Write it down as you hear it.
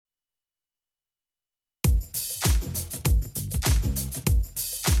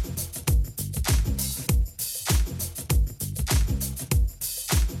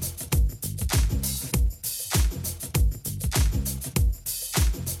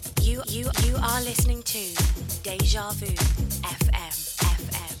You are listening to Deja Vu FM.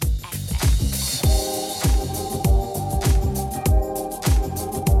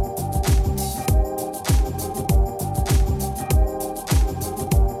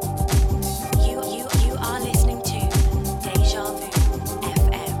 You are listening to Deja Vu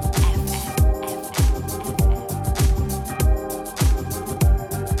FM.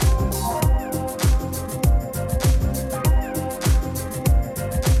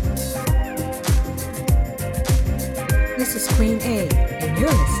 This is Queen A, and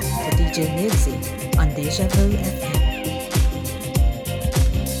you're listening to DJ Nibbsy on Deja Vu FM.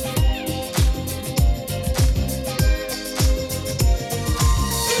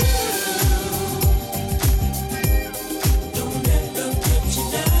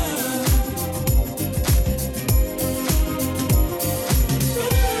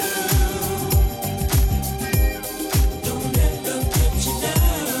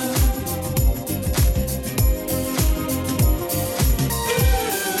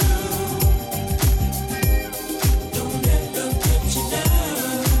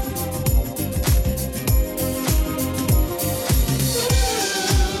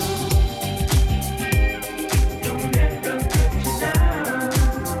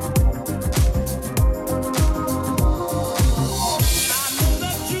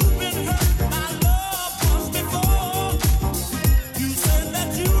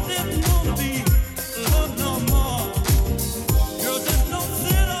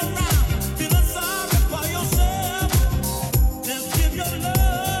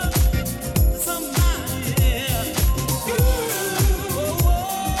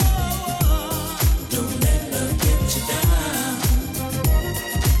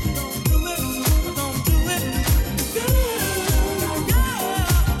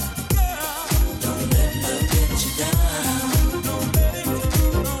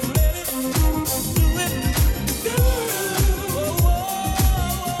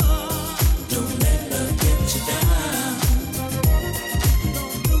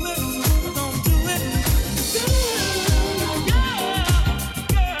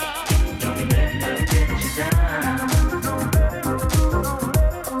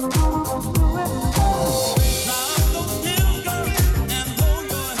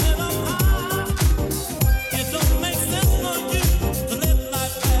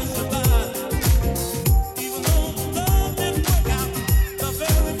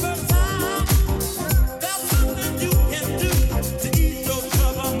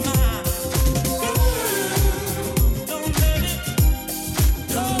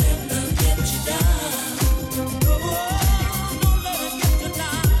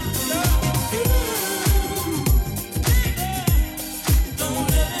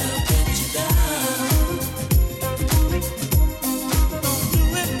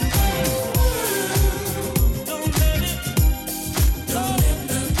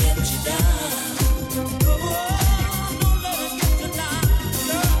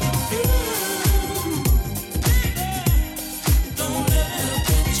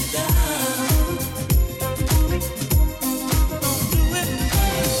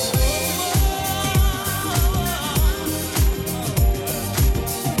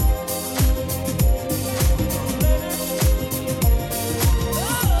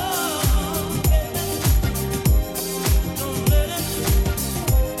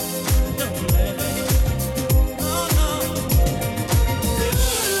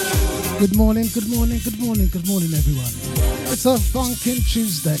 Good morning, everyone. It's a Funkin'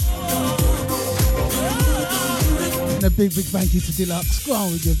 Tuesday. And a big thank you to Deluxe. Go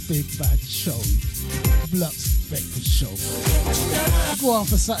on with your big bad show. Deluxe breakfast show. Go on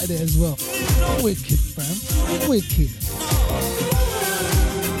for Saturday as well. Wicked, fam. Wicked.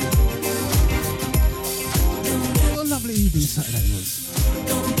 What a lovely evening Saturday was.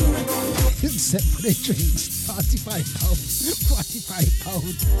 Except for the drinks. £45.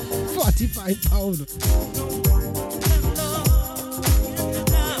 £45.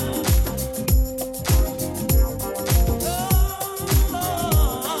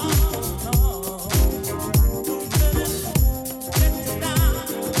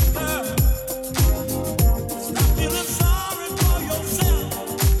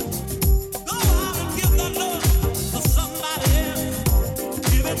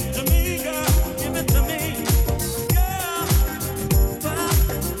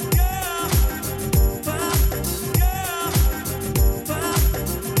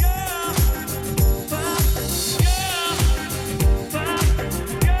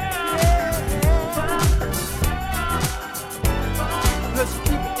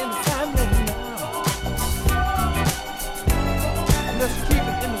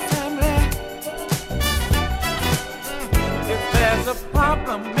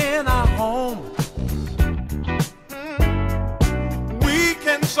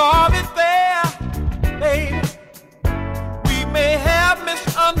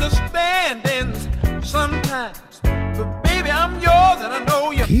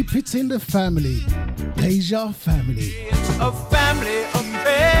 Keep it in the family. Deja family. It's a family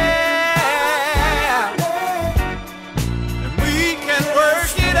affair. And we can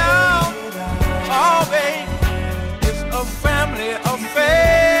work it out. Oh, baby, it's a family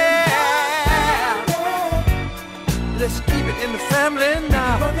affair. Let's keep it in the family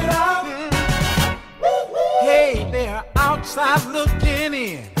now. Work it out. Hey, they're outside looking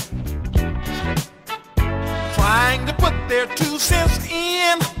in, trying to put their 2 cents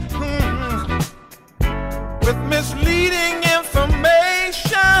in with misleading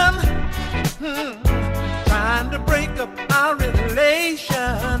information, trying to break up our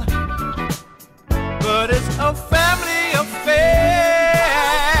relation. But it's a family affair,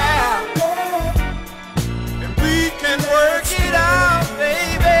 and we can work it out,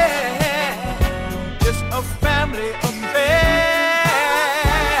 baby. It's a family affair.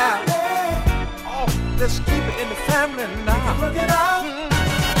 Oh, let's keep it in the family now. Work it out.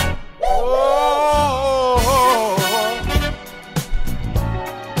 Oh,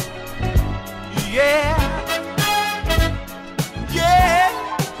 yeah, yeah.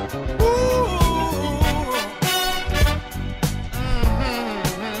 Ooh.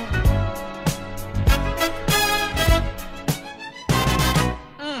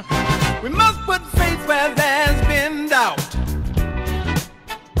 We must put faith where there's been doubt.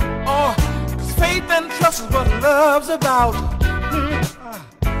 Oh, 'cause faith and trust is what love's about.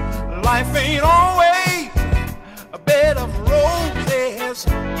 Life ain't always a bed of roses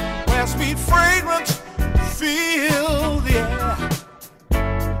where sweet fragrance fills the air.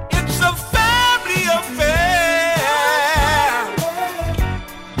 It's a family affair,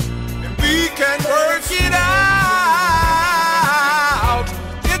 and we can work it out.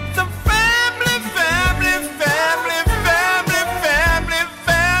 It's a family, family, family, family, family,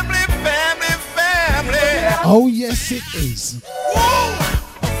 family, family, family. Oh, yes, it is. Woo!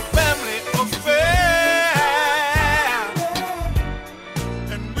 Family affair,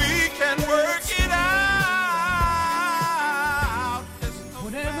 and we can work it out.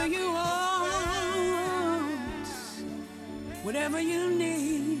 Whatever you want, whatever you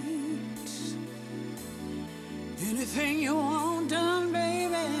need, anything you want done,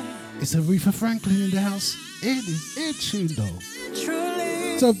 baby. It's Aretha Franklin in the house. It is air tuned though.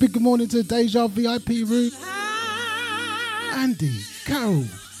 Truly. So big good morning to Deja VIP room. Andy, Carol,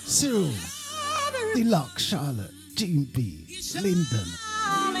 Cyril, Deluxe, Charlotte, Jean B, Lyndon,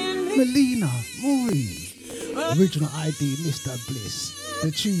 Melina, Maureen, Original ID, Mr. Bliss,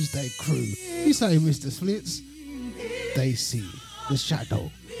 the Tuesday crew. You say Mr. Splits, Daisy, The Shadow,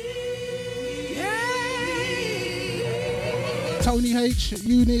 Tony H,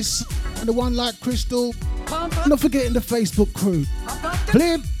 Eunice, and the one like Crystal. Not forgetting the Facebook crew.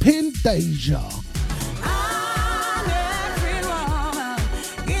 Flippin' Deja.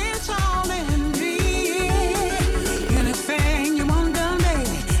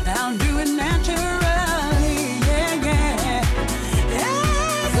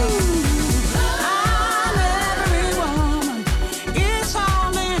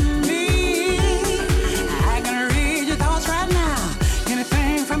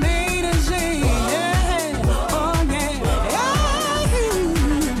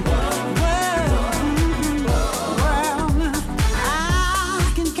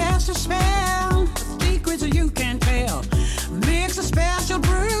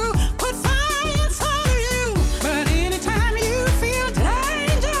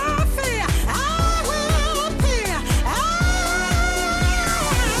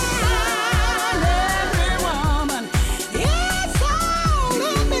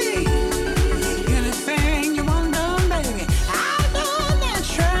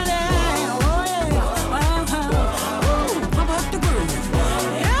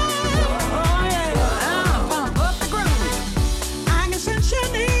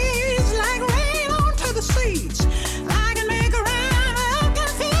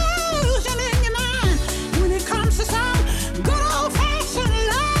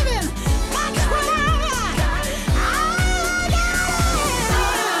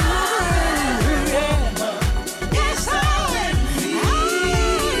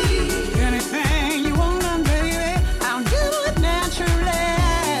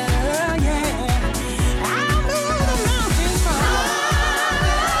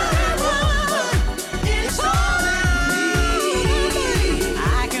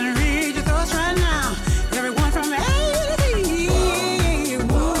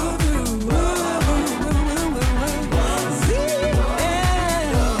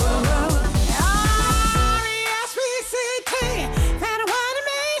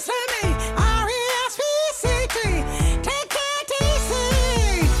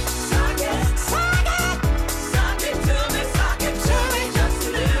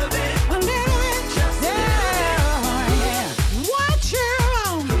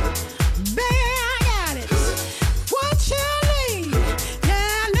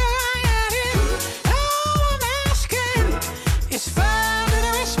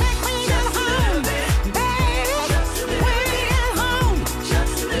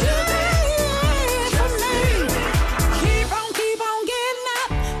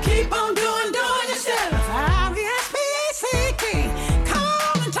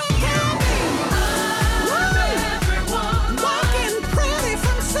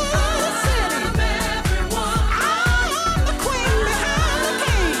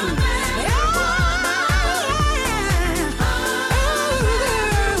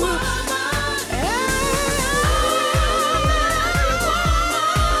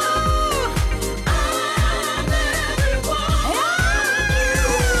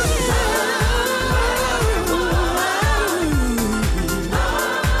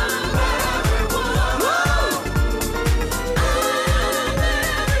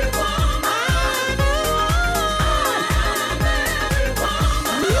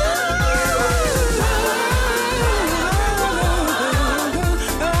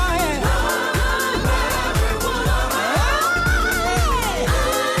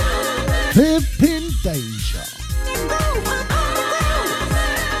 Flipping Deja.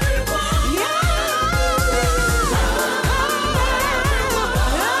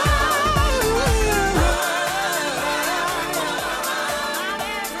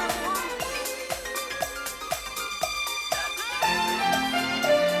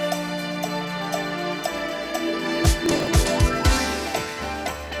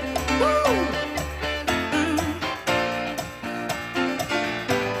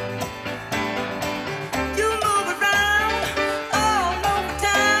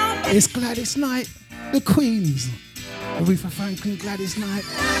 It's Gladys Knight, the Queens. Aretha Franklin, Gladys Knight,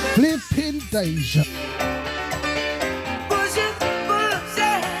 Flipping Deja.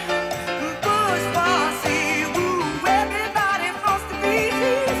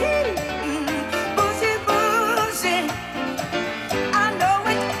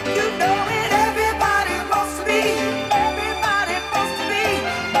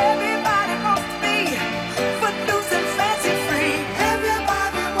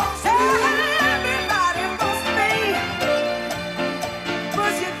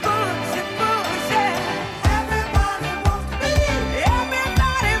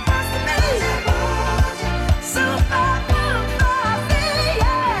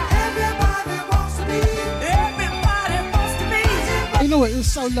 It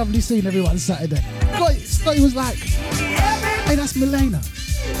was so lovely seeing everyone Saturday. Scotty was like, hey, that's Milena.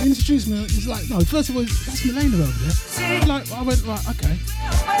 He introduced me. He was like, no, first of all, that's Milena over there. I went, right, okay.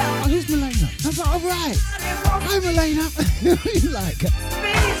 Oh, who's Milena? I was like, all right. Hi, Milena. Like,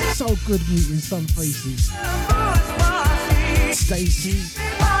 so good meeting some faces. Stacey,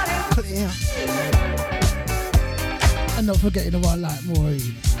 Claire. And not forgetting about like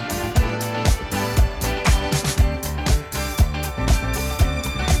Maureen.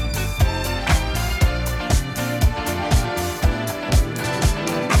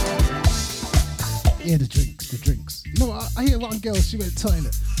 Yeah, the drinks. No, I hear one girl, she went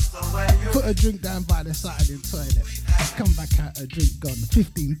toilet. Put a drink down by the side in toilet. Come back out, a drink gone.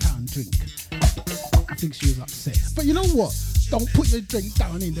 £15 drink. I think she was upset. But you know what? Don't put your drink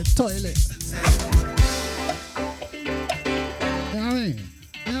down in the toilet. You know what I mean?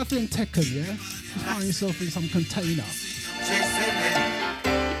 You know, if you're in Tekken, yeah? You find yourself in some container.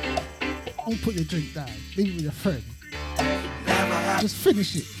 Don't put your drink down. Leave it with your friend. Just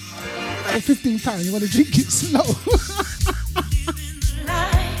finish it. For £15, you want to drink it slow.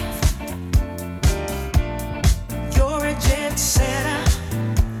 You're a jet setter,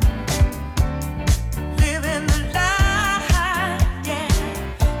 living the life, yeah.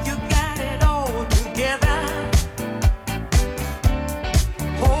 You got it all together.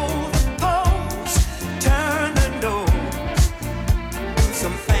 Hold the pose, turn the nose, do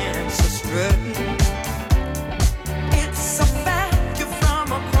some fancy strutting. It's a fact you're from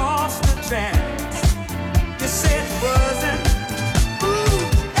across the tracks. You said it wasn't. Ooh,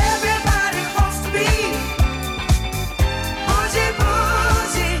 everybody wants to be bougie,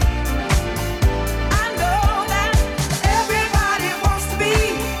 bougie. I know that everybody wants to be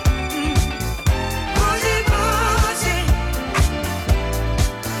bougie, bougie.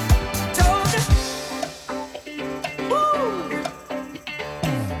 Told you. Woo.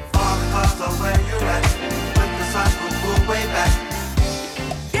 Far because of where you're at, with the cycle pull way back.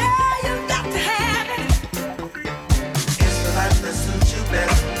 Yeah, you got to have it. It's the life that suits you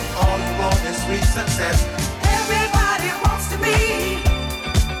best. All you want is sweet success. Everybody wants to be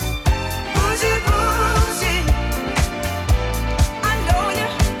bougie, bougie. I know you.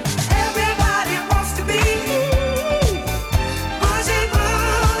 Everybody wants to be bougie,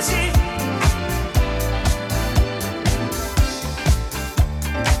 bougie.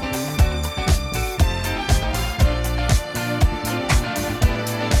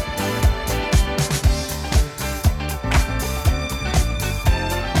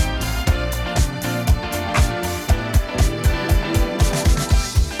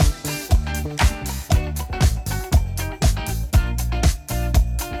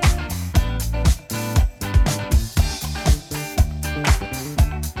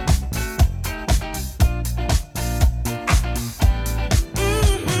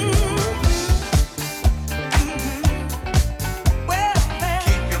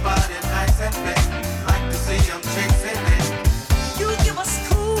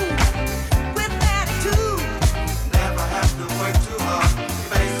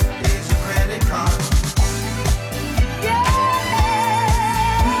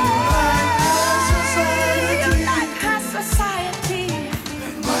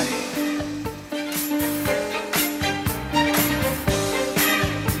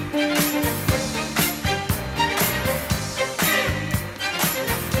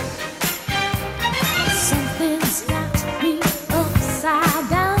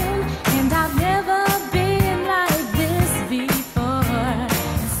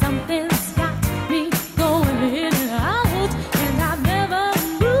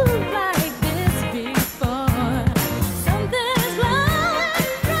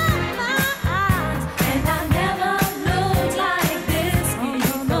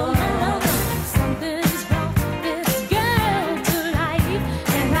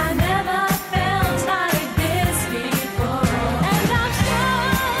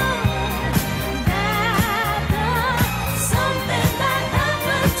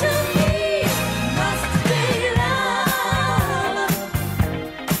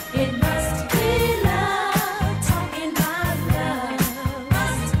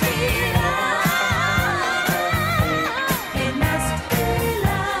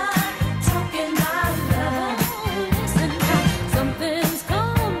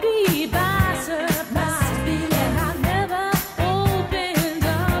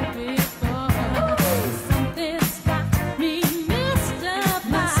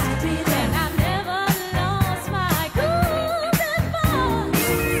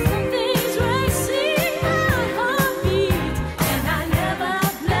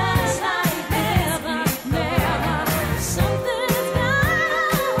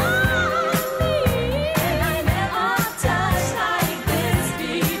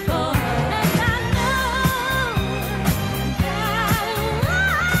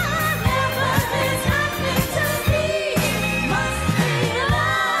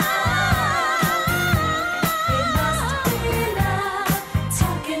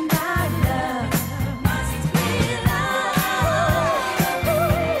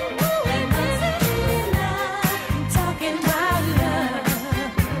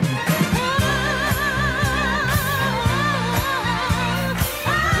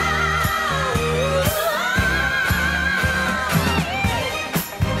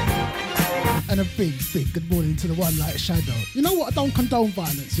 big good morning to the one like Shadow. You know what? I don't condone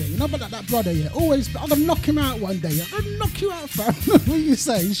violence, yeah. You know about that brother, yeah. Always, I'm gonna knock him out one day. Yeah? I'm gonna knock you out, fam. What you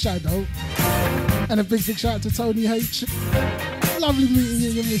say, Shadow? And a big shout out to Tony H. Lovely meeting you,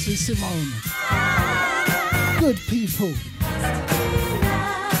 your Mrs. Simone. Good people.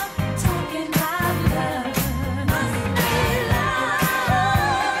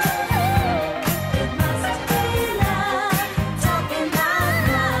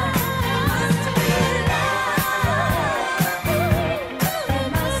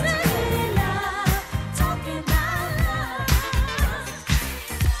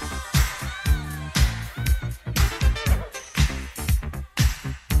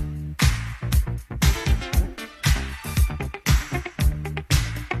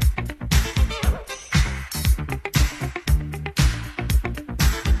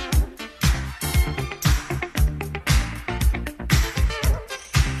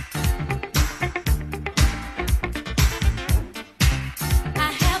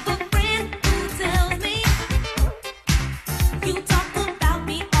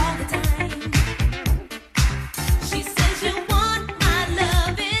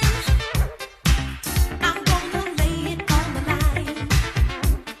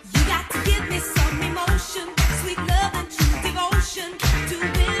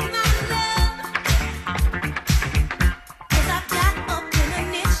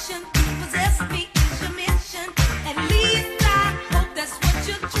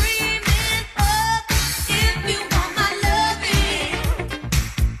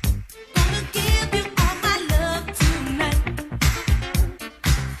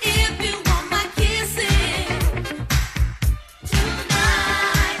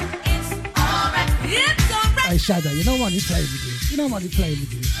 Shadow, you know when he playing with you. You know when he playing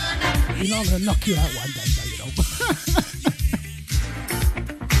with you. You know I'm gonna knock you out one day, though, you know.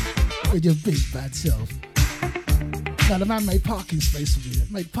 With your big bad self. Now the man made parking space for me.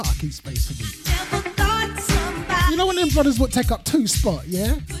 Made parking space for me. You know when them brothers would take up 2 spot,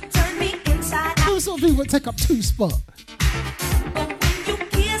 yeah? Those sort of people would take up 2 spot.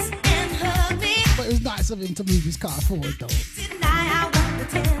 But it was nice of him to move his car forward, though.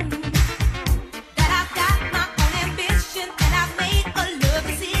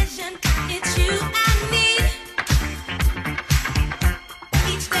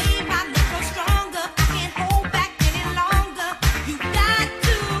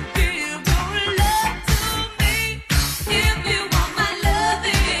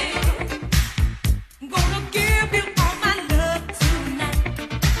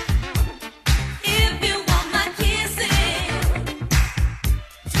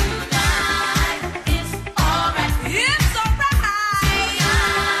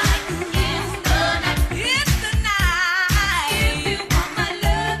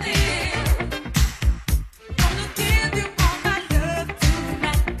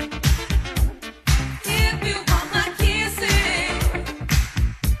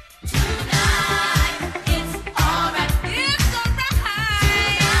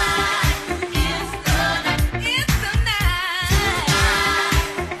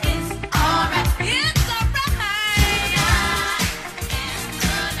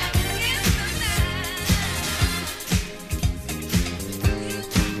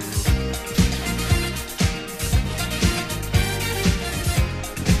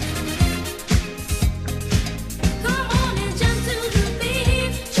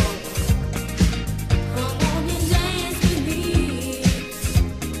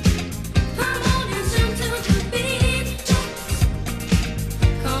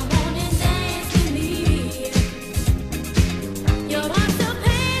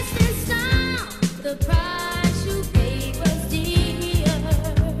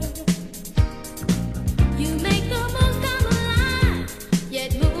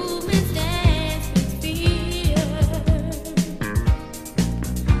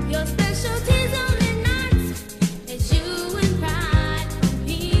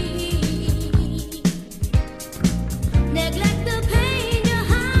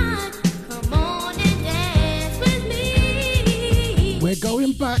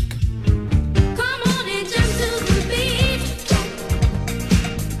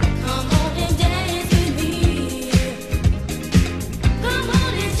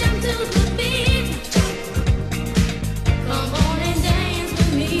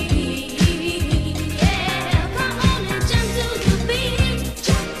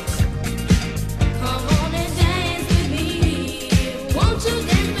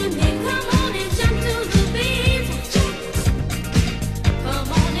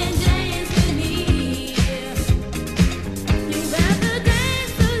 Come on and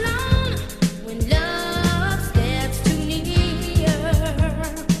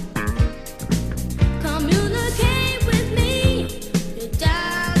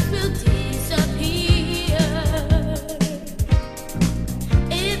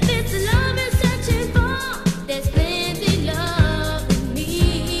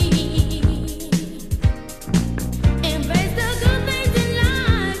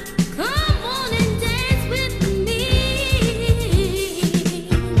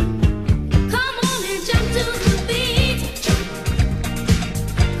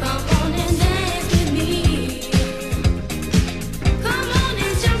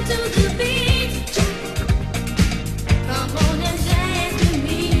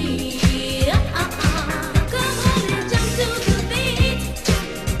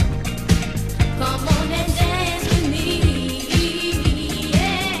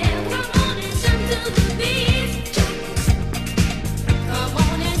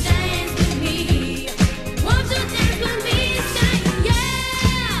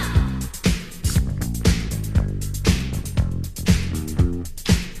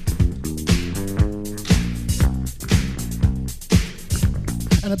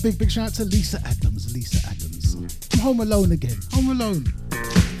And a big shout out to Lisa Adams. I'm home alone again. Home alone.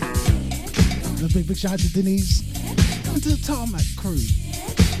 And a big shout out to Denise. And to the Tarmac crew.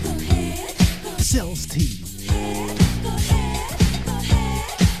 Sales team.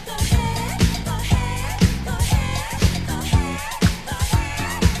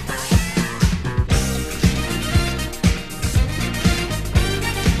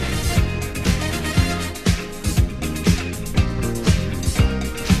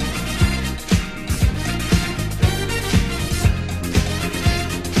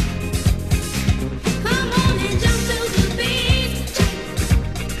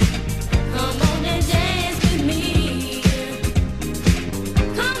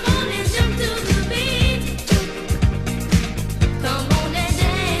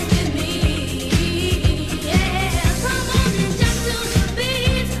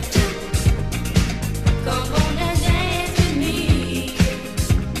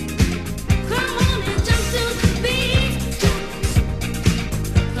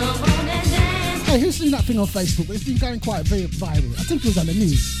 On Facebook, but it's been going quite very viral. I think it was on the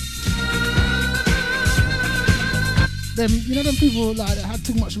news. Them people like that had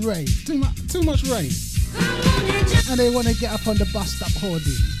too much Ray, and they want to get up on the bus stop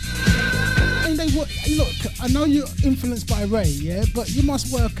hoarding. And look, I know you're influenced by Ray, yeah, but you must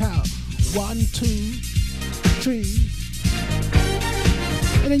work out 1, 2, 3,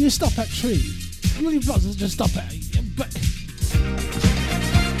 and then you stop at 3. Really, brothers just stop at. But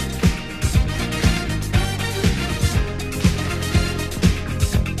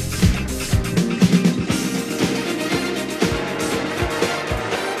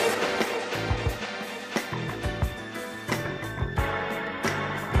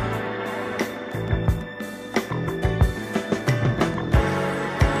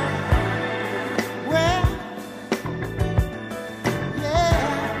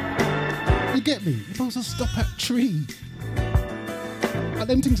to stop at tree. But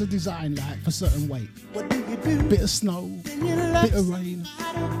them things are designed like for certain weight. What do you do? Bit of snow, bit of rain.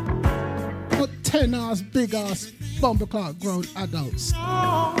 Got 10 ass, big ass, bumper clock grown adults.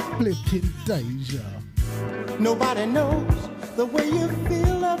 Flipping Deja. Nobody knows the way you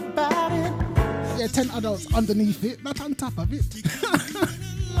feel about it. Yeah, 10 adults underneath it, not on top of it. Here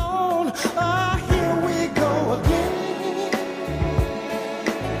we go again.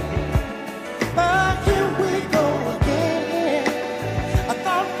 Here we go again. I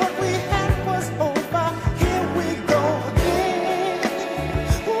thought what we had was over. Here we go again.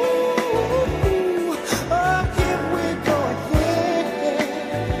 Ooh, here we go again.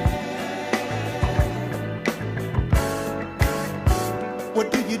 What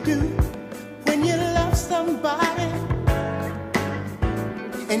do you do when you love somebody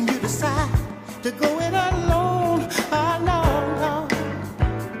and you decide to go it alone? No,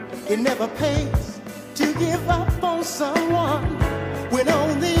 it never pays to give up on someone when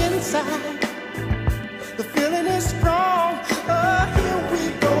on the inside the feeling is strong. Here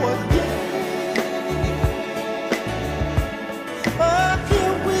we go again.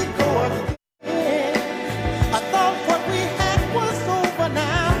 Here we go again. I thought what we had was over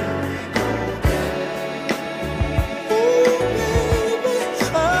now. Ooh, baby,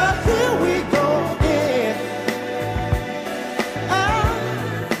 here we go again.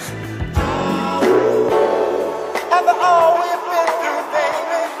 After all we've been through,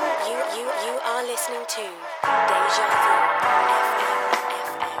 baby. You are listening to Deja Vu FM.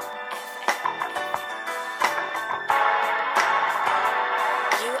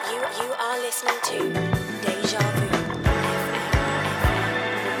 You are listening to Deja Vu FM.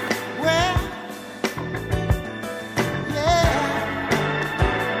 Well, yeah.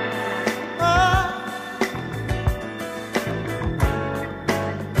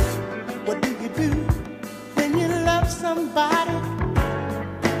 What do you do when you love somebody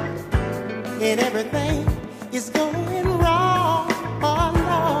and everything is going wrong? Oh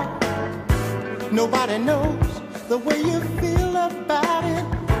no, nobody knows the way you feel about it,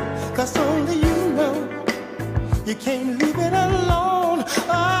 'cause only you know. You can't leave it alone.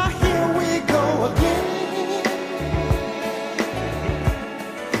 Here we go again.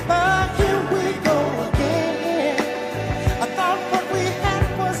 Here we go again. I thought what we had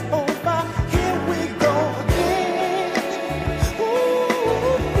was over. Here we go again.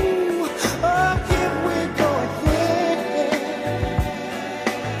 Ooh, here we go again.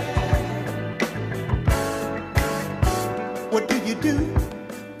 What do you do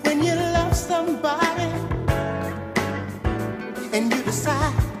when you love somebody and you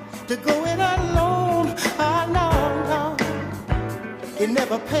decide to go it alone? No, it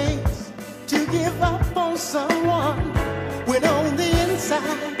never pays to give up on someone when on the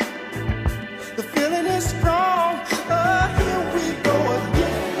inside the feeling is strong. Oh, here we go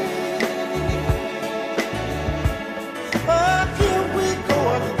again. Oh, here we go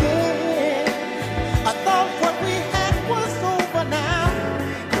again. I thought what we had was over now.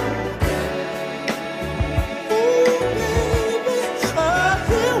 Ooh, baby, oh,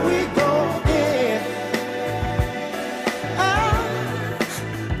 here we go again.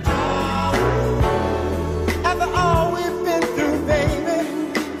 After all we've been through, baby,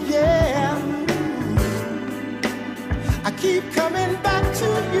 yeah, I keep coming back to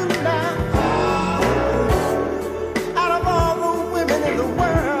you now. Out of all the women in the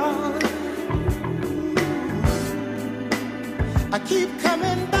world, I keep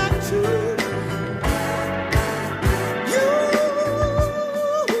coming back to you.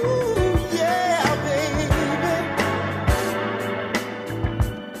 Yeah, baby.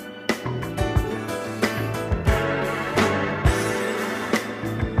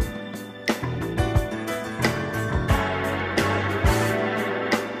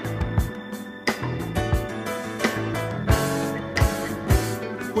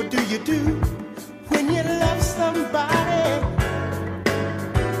 What do you do when you love somebody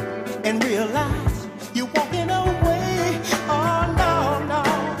and realize you're walking away? Oh, no, no.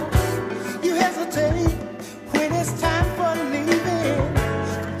 You hesitate when it's time for leaving.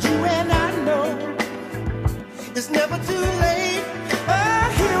 You and I know it's never too late. Oh,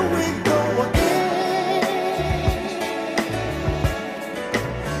 here we go again.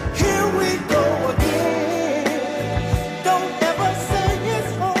 Here we go again. Don't ever say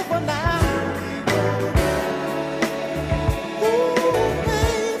it's over now. Ooh,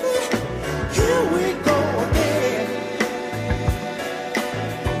 baby, here we go again.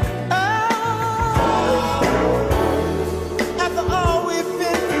 Oh, after all we've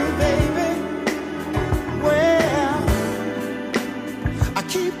been through, baby, well, I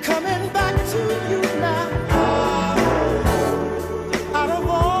keep coming back to you now. Out of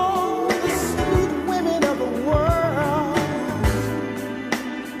all the sweet women of the world,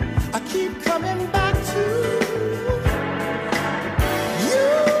 I keep coming back to you.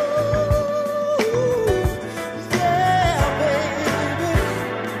 Yeah, baby.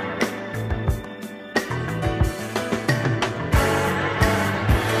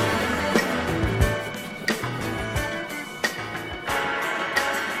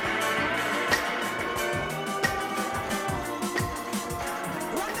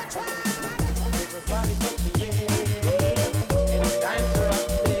 Everybody put the it's time to rock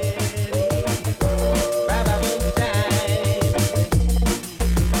steady.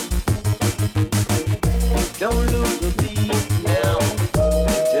 Don't lose the beat now.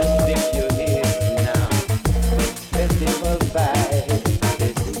 Just lift your head now. Festival vibe.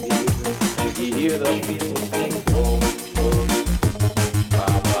 You hear the people sing. Boom, boom. Ba,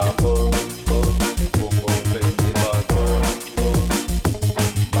 ba, boom, boom. Boom, boom. Festival. Boom, boom.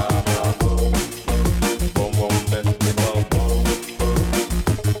 Ba, ba, boom. Boom, boom. Festival. Boom, boom.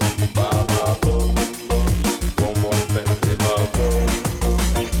 Ba, ba, boom. Boom, boom. Festival. Boom.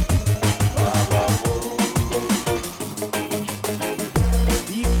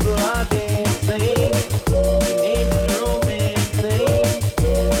 People are dancing, teenage romancing.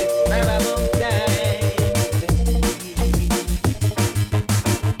 It's Valentine's Day.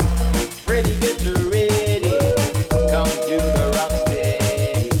 Ready, get ready, come to the rock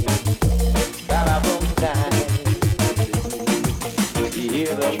steady. Valentine's Day. You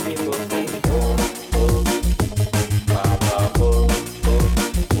hear the people sing, boom, boom, ba, ba, boom, boom,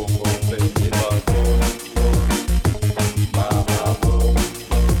 boom, boom, festival, boom, boom, ba, ba, boom.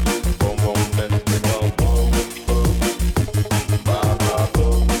 Boom boom festival, boom boom, ba ba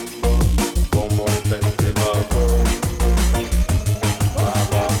boom, boom boom festival, boom, ba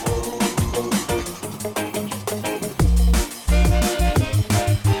ba boom.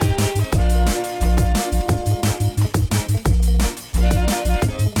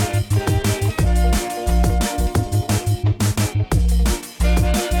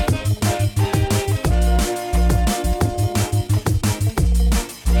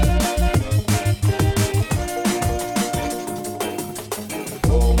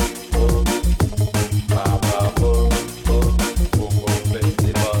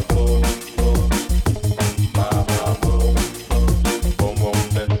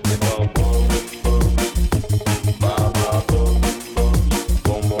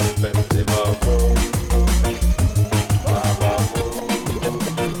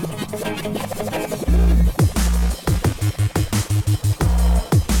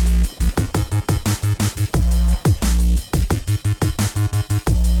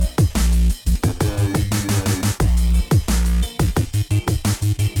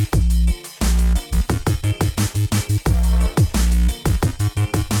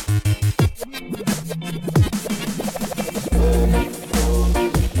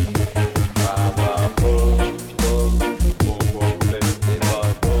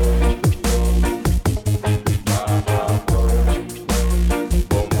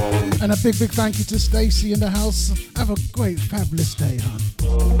 big thank you to Stacy in the house. Have a great, fabulous day,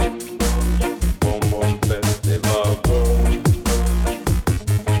 hon.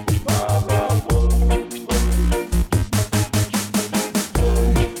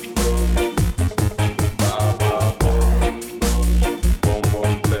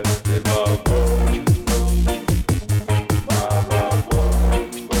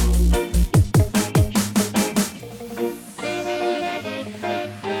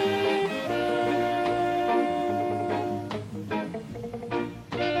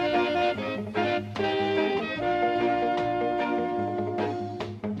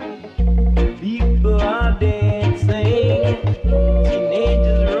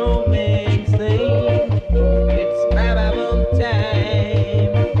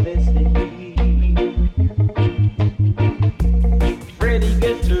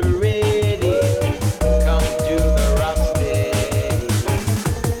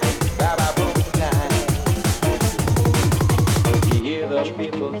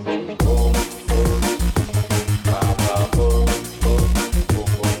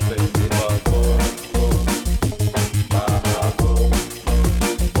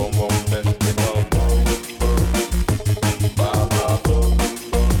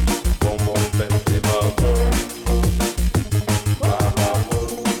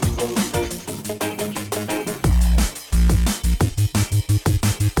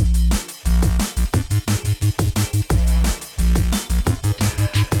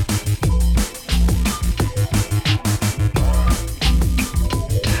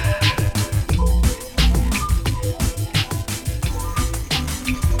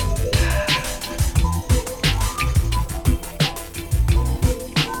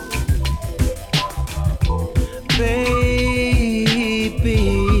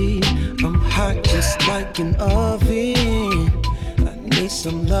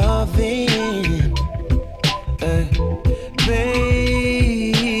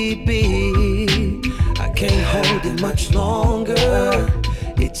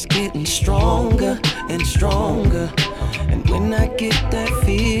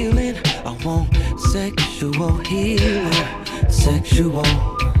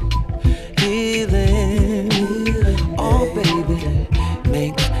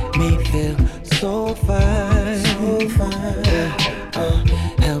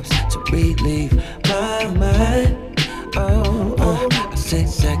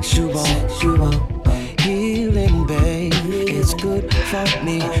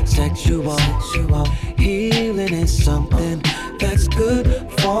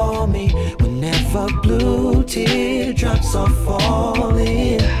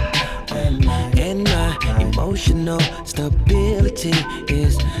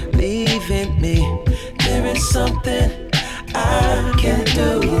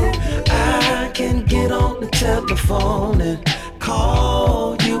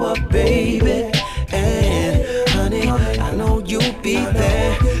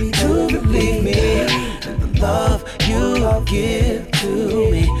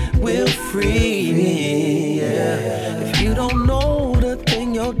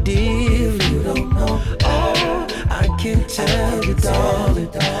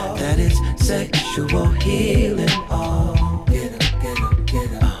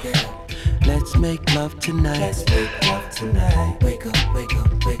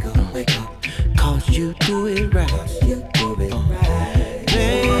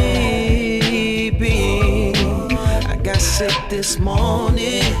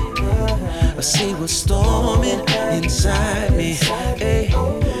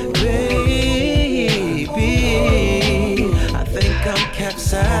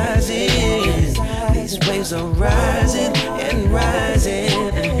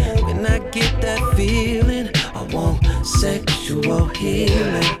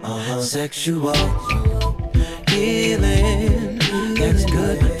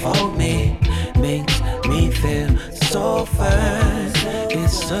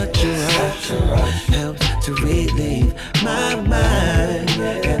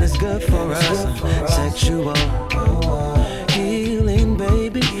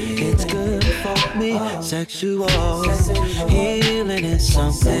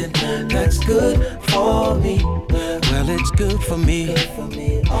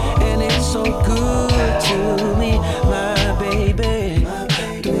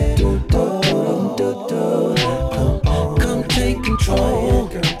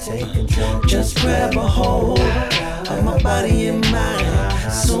 Grab a hold of my body and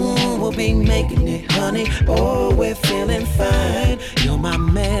mind. Soon we'll be making it, honey. honey. Oh, we're feeling fine. You're my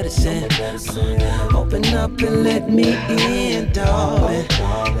medicine. Open up and let me in, darling.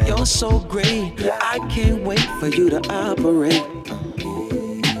 You're so great. I can't wait for you to operate.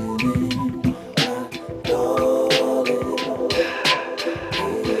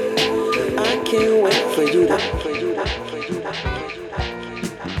 I can't wait for you to.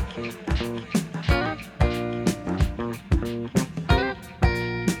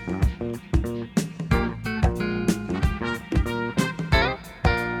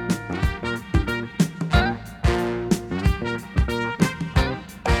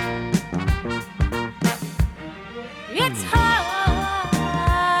 It's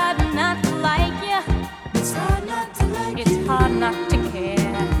hard not to like you. It's hard not to like you. It's hard not to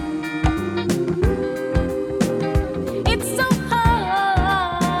care. It's so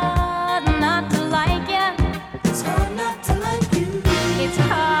hard not to like you. It's hard not to like you. It's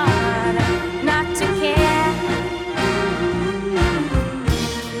hard not to care.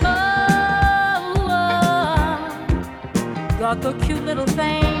 Oh, got the cute little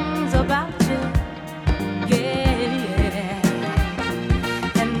things about you. Yeah.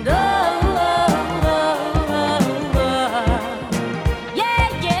 And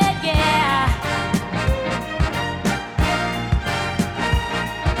yeah.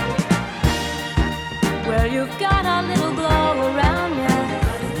 Well, you've got a little glow around you.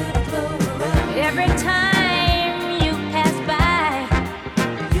 Every time you pass by.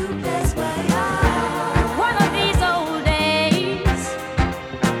 One of these old days,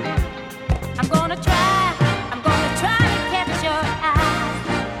 I'm gonna try to catch your eye.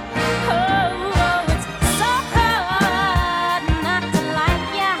 Oh, it's so hard not to like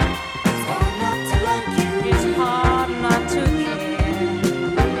ya. It's hard not to like you. It's hard not to care.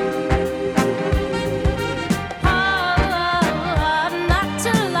 Hard not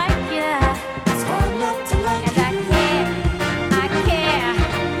to like ya. It's hard not to like you. And I care.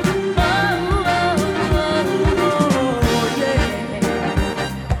 Oh, yeah.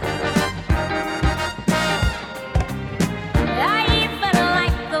 I even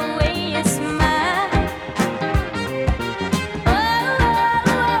like the way you smile. Oh,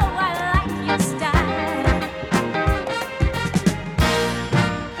 I like your style.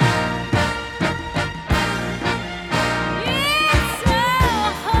 It's so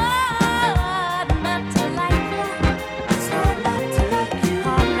hard not to like you. It's hard not to like you.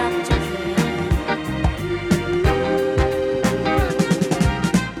 Hard not to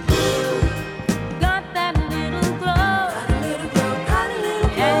got that little glow.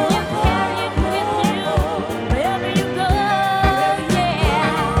 And you carry it with you wherever you go. Yeah.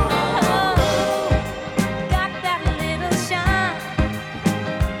 Oh, got that little shine.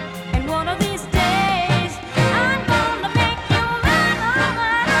 And one of these days, I'm gonna make you mine,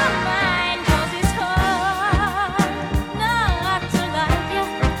 oh mine, 'cause it's hard not to like you.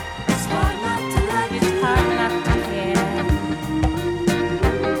 It's hard not to like you. It's hard not to care.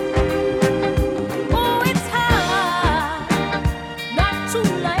 Oh, it's hard not to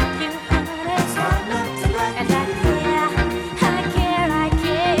like you, honey. It's hard not to like you. And I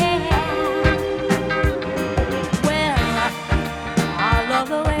care. Well, I love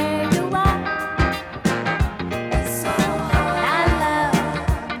the way you are. It's so hard. I love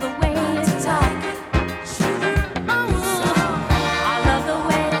the way you talk. Oh, I love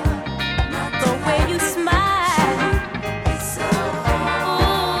the way you smile. It's so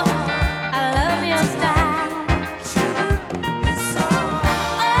hard. I love your style. It's so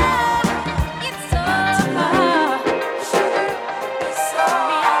hard. It's so hard. It's so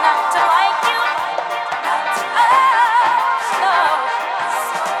hard not to like you. Oh, no.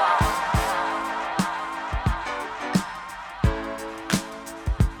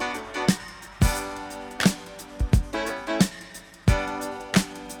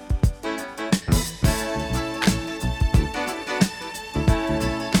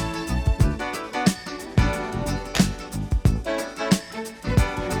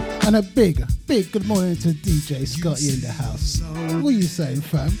 And a big good morning to DJ Scotty in the house. What are you saying,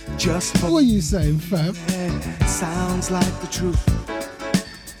 fam? Just for What are you saying, fam? sounds like the truth.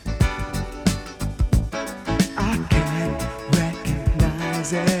 I can't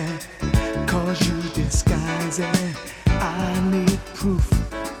recognize it, 'cause you disguise it. I need proof.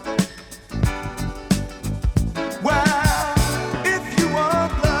 Well, if you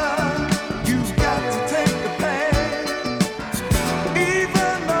want love, you've got to take the pain.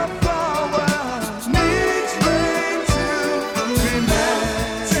 Even the flowers needs rain to remain.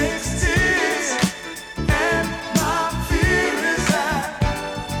 Takes tears, and my fear is that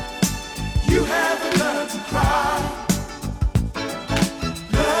you haven't learned to cry.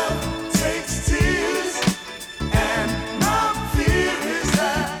 Love takes tears.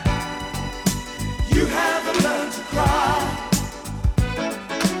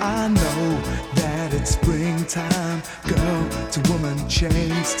 to woman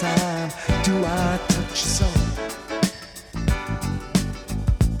change time. Do I touch your soul?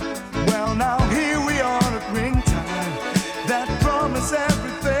 Well, now here we are at ring time. That promise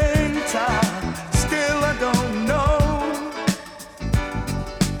everything time. Still I don't know.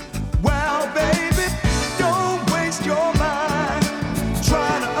 Well, baby, don't waste your mind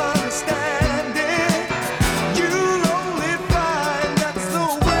trying to understand it. You'll only find that's the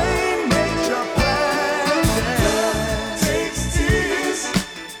way nature planned it. Love takes tears,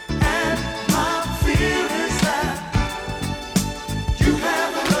 and my fear is that you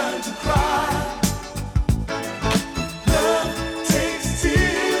haven't learned to cry. Love takes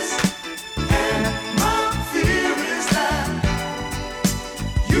tears, and my fear is that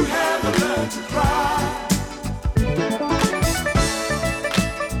you haven't learned to cry.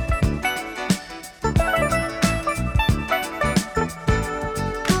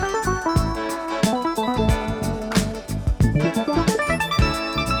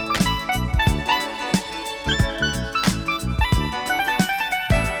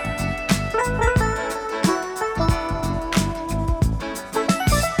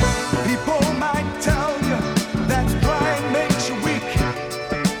 People might tell you that crying makes you weak,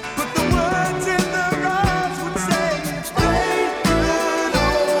 but the words in their eyes would say they could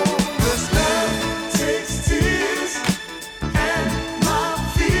always. Love takes tears, and my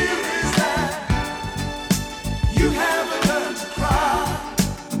fear is that you haven't learned to cry.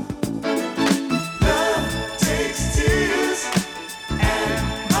 Love takes tears, and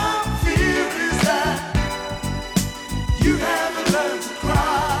my fear is that you haven't learned to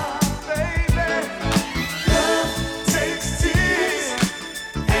cry, baby. Love takes tears,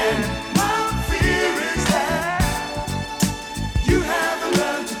 and my fear is that you haven't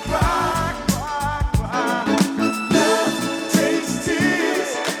learned to cry, cry, cry. Love takes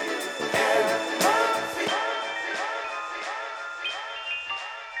tears, and my fear.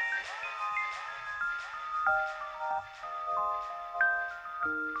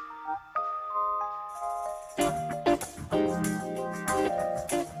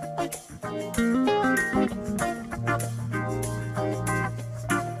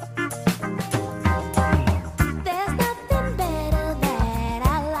 There's nothing better that I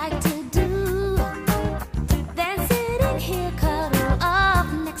like to do than sitting here cuddle up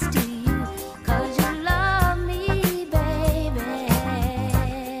next to you, 'cause you love me, baby,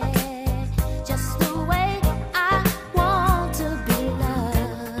 just the way I want to be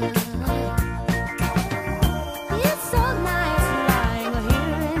loved. It's so nice lying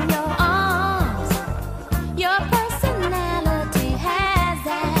here in your arms. Your personality has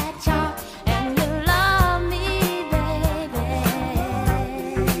that charm, and you love me, baby,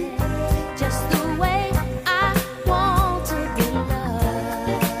 just the way I want to be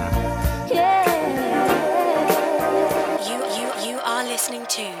loved. Yeah. You are listening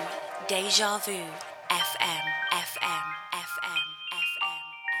to Deja Vu FM, FM, FM, FM, FM.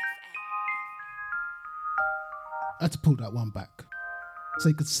 I had to pull that one back so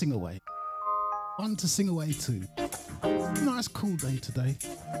you could sing away. One to sing away to. Nice cool day today.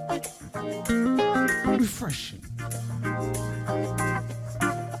 Refreshing.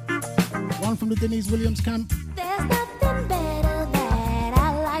 One from the Denise Williams camp. There's nothing better that I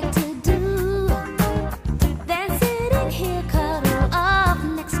like to do than sitting here cuddle up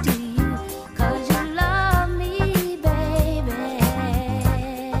next to you, 'cause you love me, baby,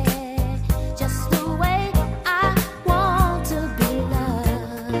 just the way I want to be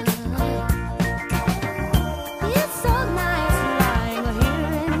loved. It's so nice lying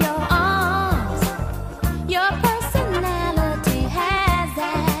here in your arms. Your personality has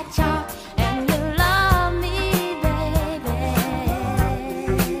that charm, and you love me, baby,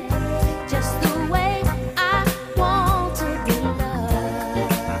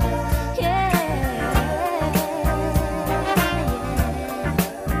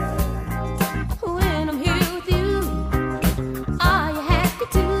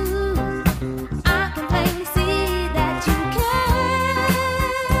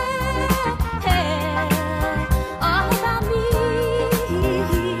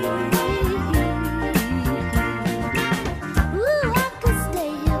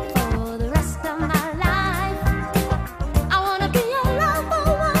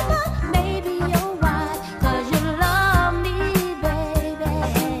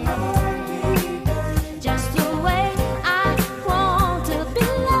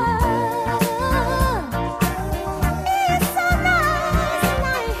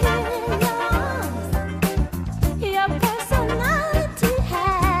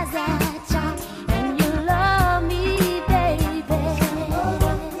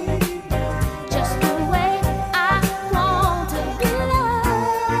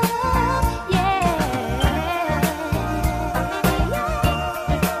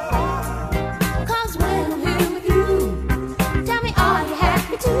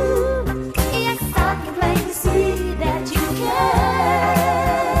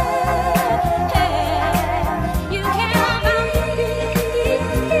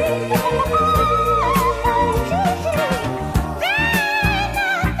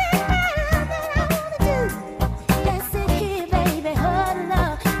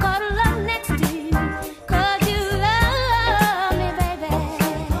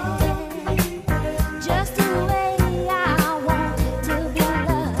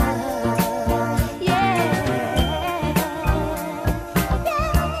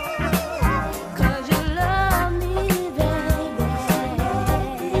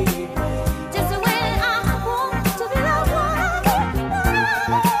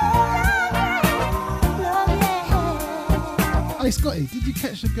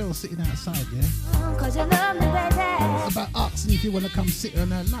 text your girl sitting outside, yeah? 'Cause you love me, baby. About asking if you want to come sit on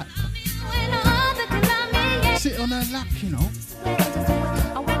her lap. When no other can love me, yeah. Sit on her lap, you know. I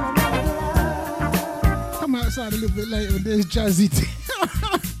wanna know your love. Come outside a little bit later and there's Jazzy D.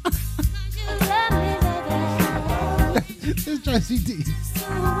 You love me, baby. There's Jazzy D. Just the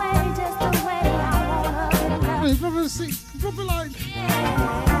way I wanna be loved. Hey, proper sick, proper like.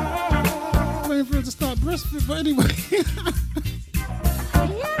 I'm waiting for her to start breastfeeding, but anyway.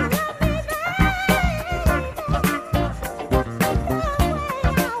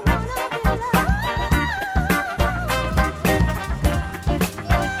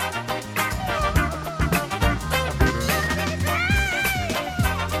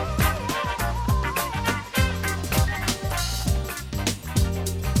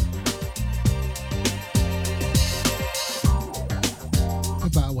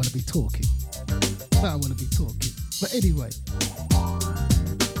 But I want to be talking. But anyway,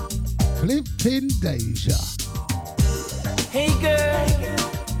 Flippin' Deja. Hey girl,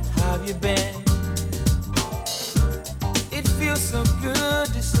 how have you been? It feels so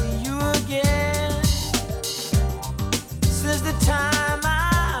good to see you again. Since the time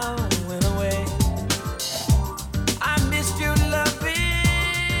I went away, I missed your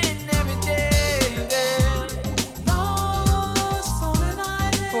loving every day, girl. Lost on an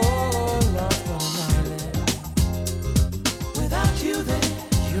island. Oh, lost on an island. Without you there,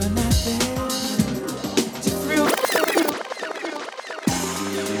 you're not there. To thrill.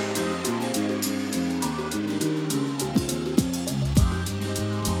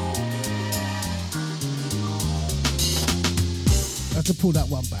 I have to pull that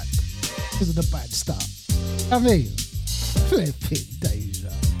one back because of the bad start. I mean, Flippin'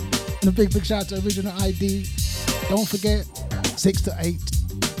 Deja. And a big shout out to Original ID. Don't forget, 6 to 8,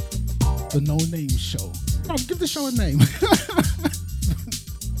 the No Name Show. Oh, give the show a name.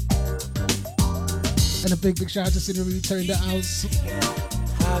 And a big shout out to Cindy returning the house.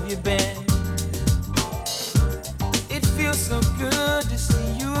 How have you been? It feels so good to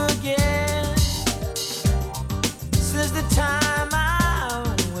see you again. Since the time I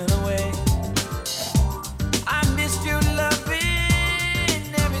went away, I missed your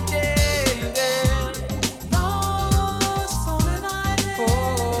loving every day, girl. Lost on an island.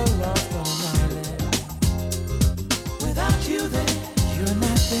 Oh, lost on an island. Without you there, you're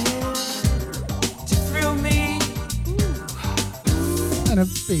not there to thrill me. And a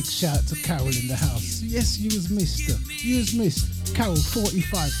big shout out to Carol in the house. Yes, you was missed. You was missed. Carol,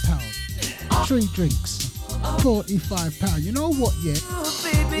 £45. 3 drinks. £45. You know what, yeah?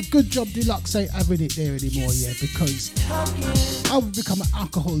 A good job Deluxe ain't having it there anymore, yeah, because I would become an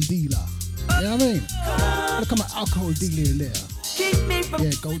alcohol dealer. You know what I mean? I become an alcohol dealer in there.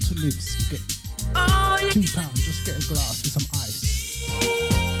 Yeah, go to Nibbs. You get £2. Just get a glass with some ice.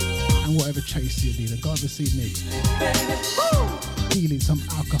 And whatever chaser you need. And go over see Nibbs. Dealing some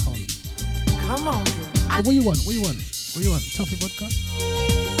alcohol. Come on, girl. Hey, what you want? What you want? What you want? Toffee vodka?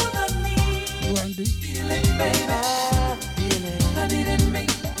 You want to do?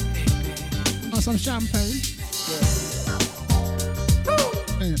 Want some champagne?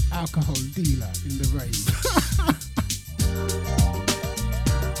 An alcohol dealer in the rave.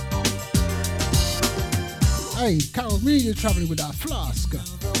 Hey, Carol, me and you traveling with our flask.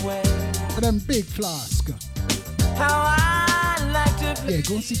 With them big flask. How I like to Yeah,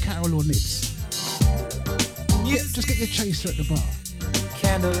 go and see Carol or Nibbs. Just get your chaser at the bar.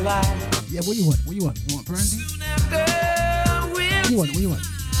 candlelight. Yeah, what you want? What you want? You want brandy? What you want? What you want?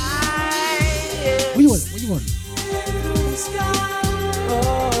 What you want? What you want?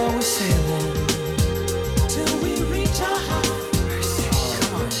 Oh, we're sailing till we reach our heights.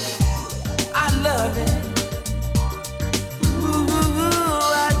 I love it. Ooh,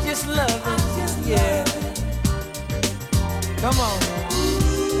 I just love it. Yeah. Come on.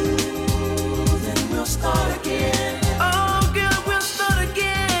 Then we'll start again. Oh, girl, we'll start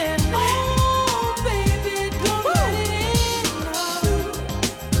again. Oh, baby, don't let it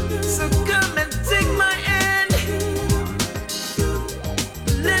end. So come and take my hand.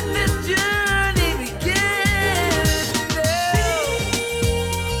 Let this journey begin.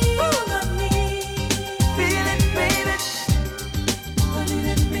 Oh, love me. Feel it, baby. Put it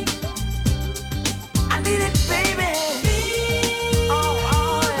in me. I need it, baby.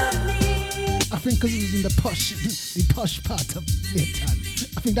 I think because it was in the posh part of Leighton.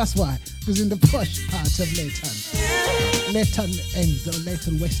 I think that's why. It was in the posh part of Leighton. Leighton End or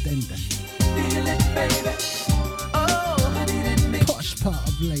Leighton West End. Feel it, baby. Oh, I need it, baby. Posh part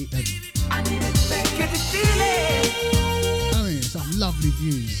of Leighton. I need it, baby. Can you feel it? I mean, some lovely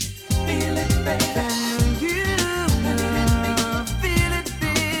views. Feel it, baby. You feel it, baby.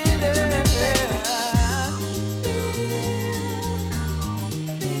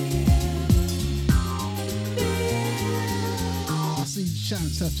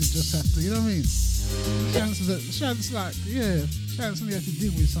 You know what I mean? Chance like, yeah, Chance only had to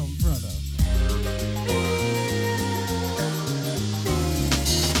deal with some brother.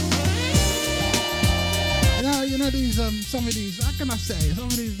 You know these, some of these, how can I say, some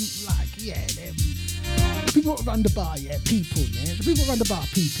of these, like, yeah, them, people run the bar, yeah, people, yeah, the people run the bar,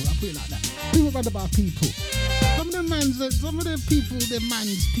 people, I'll put it like that. People run the bar, people. Some of the people, they're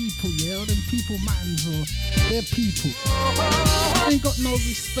man's people, yeah, or them people mans, or they're people. They ain't got no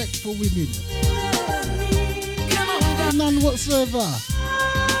respect for women. None whatsoever.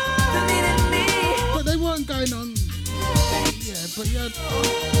 But they weren't going on, yeah, but yeah,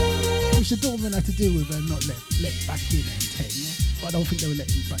 we should Dorman had to deal with and not let back in and take, yeah? But I don't think they were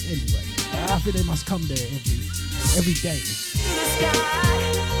letting back anyway. I think they must come there every day.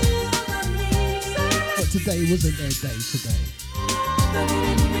 But today wasn't their day today.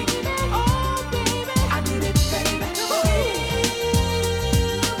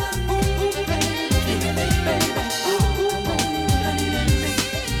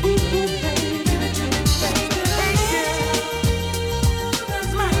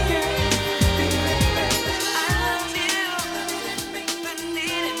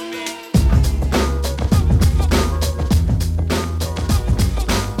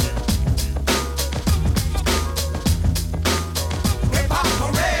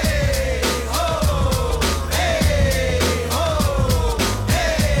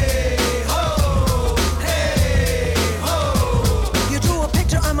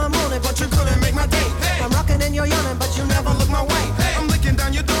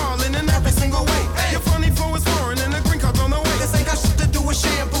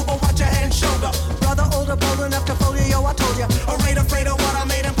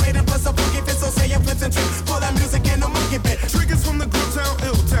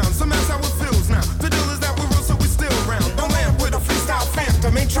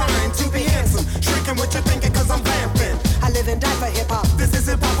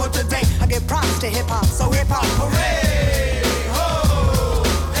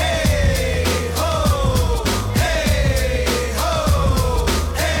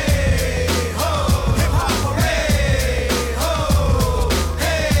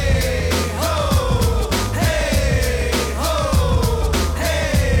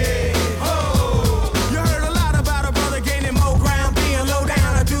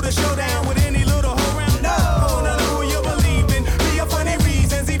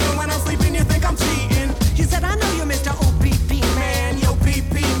 You said I know you miss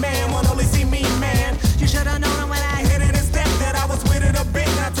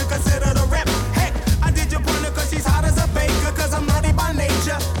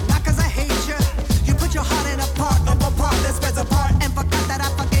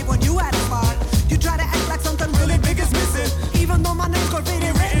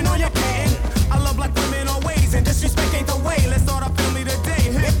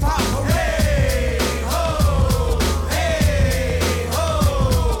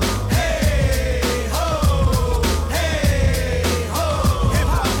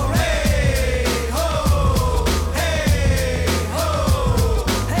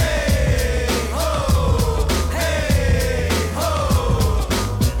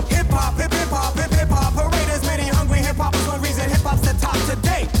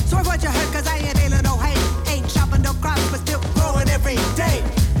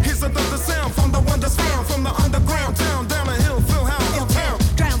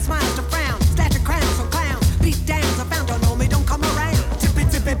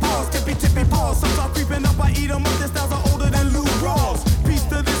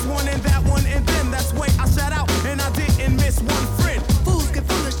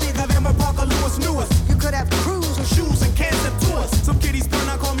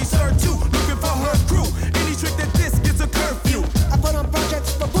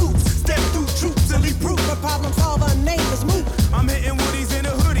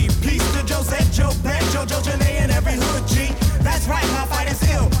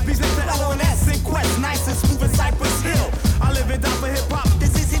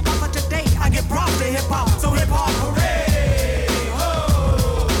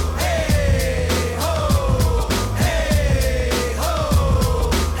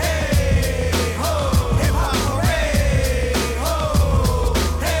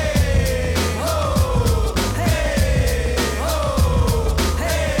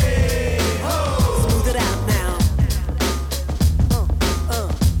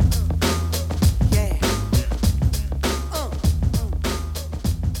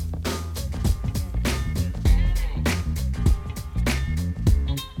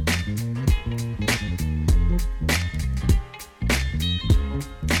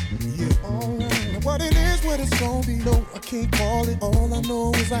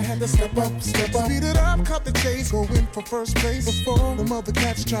had to step up. Speed it up, cut the chase, go in for first place. Before the mother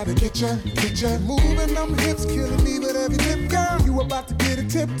cats try to get ya. Moving them hips, killing me with every tip, girl. You about to get a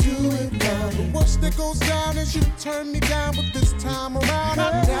tip to it now. The worst that goes down is you turn me down, but this time around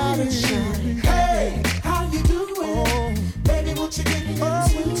I doubt it. Hey, how you doing? Oh, baby, what you getting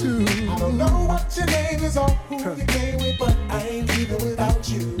into? I don't know what your name is or who you came with, but I ain't leaving without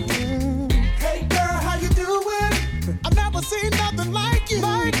you. Hey, girl, how you doing? I've never seen nothing like you.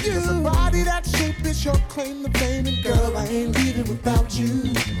 It's a body that shape is your claim to fame, and girl, I ain't leaving without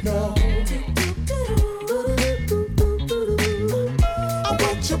you. No. I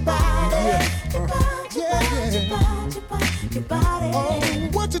want your body. Your body. Oh,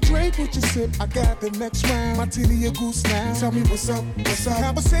 what you drink, what you sip? I got the next round. Martini or goose now. Tell me what's up.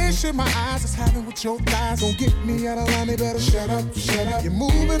 Conversation my eyes is having with your thighs. Don't get me out of line, they better shut up. You're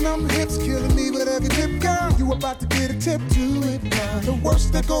moving them hips, killing me with every tip, girl. You about to get a tip to it now. The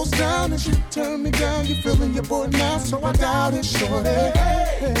worst that goes down is you turn me down. You feeling your boy now, so I doubt it, shorty.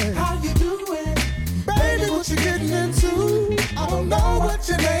 Hey, how you doing? Baby, what you getting into? I don't know what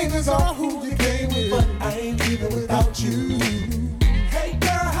your name is or who you came with, but I ain't leaving without you. Hey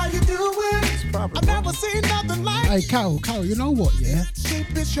girl, how you doing? I've never seen nothing like. Hey, Carol, you know what, yeah?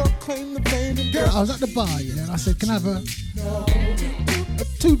 Shape is your claim to fame, and girl, I was at the bar, yeah, and I said, can I have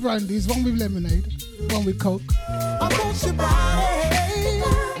two brandies, one with lemonade, one with Coke. I want your body.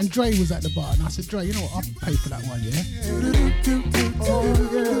 And Dre was at the bar, and I said, Dre, you know what, I'll pay for that one, yeah?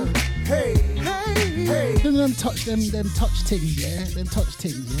 Hey. Them touch things, yeah? Them touch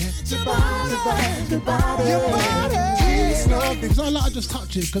things, yeah? Your body. Because I like to just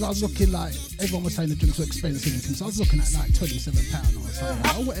touch it, because I was looking like, everyone was saying the drinks were expensive and things, so I was looking at like £27 or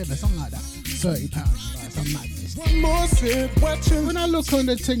something, or whatever, something like that. £30, like some madness. One more sip, when I look on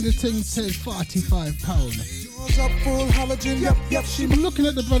the thing says £45. Up full halogen, yep, she. I'm looking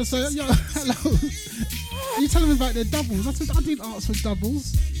at the brother saying, yo, hello. Are you telling me about their doubles? I said, I didn't ask for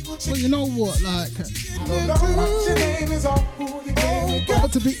doubles. But you know what, like,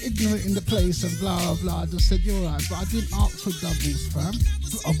 not to be ignorant in the place and blah, blah. I just said, you're right, but I didn't ask for doubles, fam.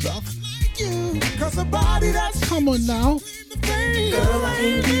 Cause a body that's. Come on now. Girl, I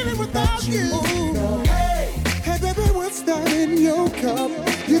ain't leaving without you. Hey, baby, what's that in your cup?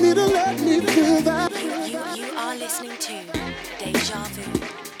 You need to let me feel that. You are listening to Deja Vu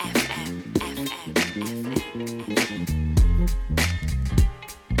FM.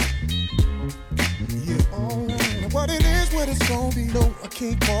 Yeah, alright. What it is, what it's gonna be, no, I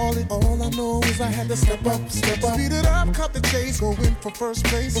can't call it. All I know is I had to step up. Speed it up, cut the chase, go in for first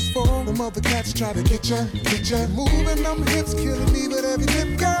place. Before the mother cats try to get ya. Moving them hips, killing me with every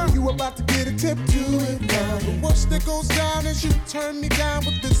tip, girl. You about to get a tip to it now. The worst that goes down is you turn me down,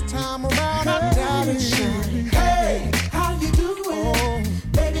 but this time around I doubt it. Hey, how you doing? Oh,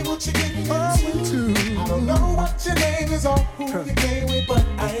 baby, what you getting into? I don't know what your name is or who you came with, but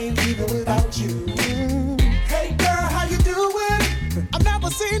I ain't leaving without you. Hey girl, how you doing? I've never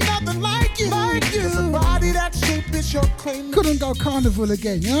seen nothing like you. It's a body that shape is your claim. Couldn't go carnival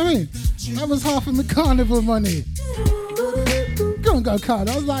again, you know what I mean? That was half of my carnival money. Couldn't go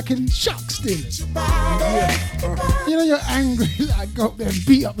carnival, I was like in shock still. You know, you're angry, like go up there and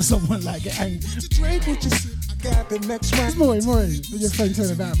beat up someone, like get angry. Drink what you see. Got the next round. Maury, with your friend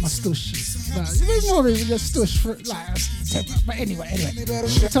telling about my stush. Maury with your stush, but anyway.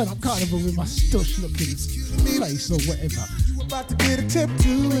 Turn up carnival with my stush looking face or whatever. About to get a tip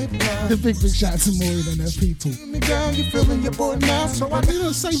to it now. The big shout out to Maury and her people. Me down, you feeling your boy now, so I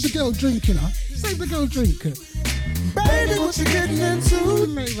save the girl drink, you know. Save the girl drink. Baby, what you getting into?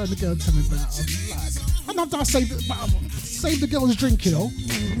 Later the girl tell me about I'm not that save the girl's drink, you know.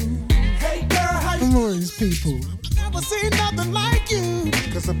 Hey girl, how you Maury's people. Never seen nothing like you.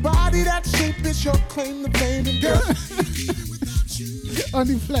 Cause a body that shape is your claim to fame, and girl.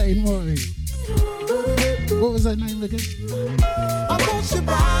 Only playing Maury. What was her name again? I want your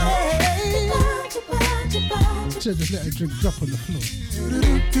body. Should just let her drink drop on the floor.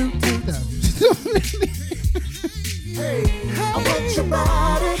 Hey, I want your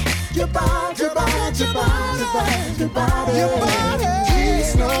body. Your body.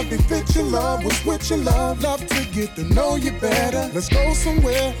 Peace, love, they fit your love. What's with your love? Love to get to know you better. Let's go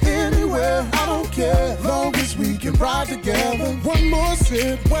somewhere, anywhere. I don't care, long as we can ride together. One more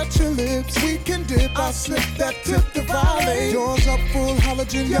sip, wet your lips. We can dip. I slip that tip to violate. Yours up full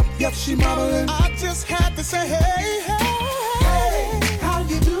halogen. Yep, she modeling. I just had to say, hey, how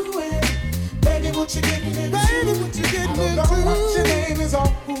you doing? Baby, what you getting into? I don't know what your name is or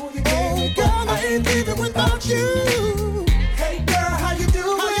who you came with. Girl, I ain't leaving without you. Hey girl, how you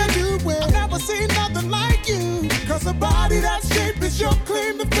doing? I've never seen nothing like you. Cause a body that shape is your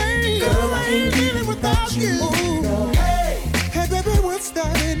claim to fame. ain't living without you. Hey, baby, what's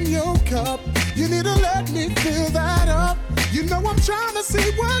that in your cup? You need to let me fill that up. You know I'm trying to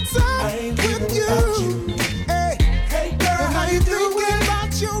see what's up with you. Hey, girl, how you thinking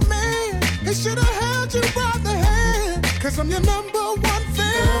about your man? He should have held you by the hand. Cause I'm your number one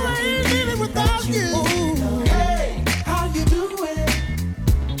fan. I ain't living without you. Hey, how you doing?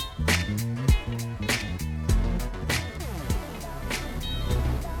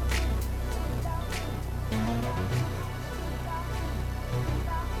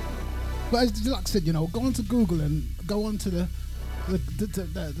 But as Deluxe said, you know, go onto Google and go onto the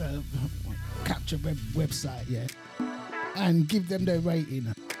Capture website, yeah, and give them their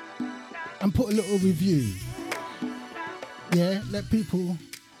rating and put a little review. Yeah, let people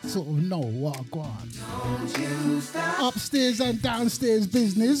sort of know what I got on. Upstairs and downstairs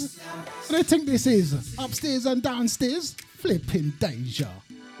business. What do you think this is? Upstairs and downstairs? Flipping Deja.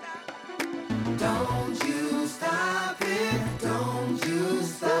 Don't you stop it, don't you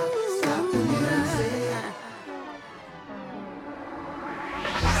stop the music.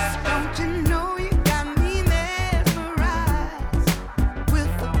 Don't you know you got me mesmerized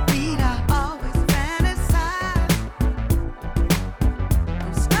with the beat I always fantasize.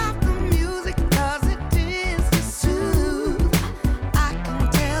 Don't stop the music 'cause it is to soothe. I can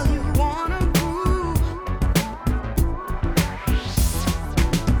tell you wanna groove.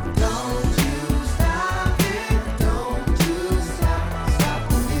 Don't you stop it, don't you stop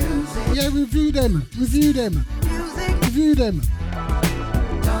the music. Yeah, review them. Music. Review them.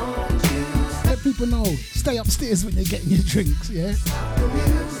 Let people know. Stay upstairs when you're getting your drinks, yeah?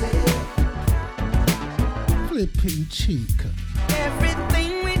 Flipping cheek.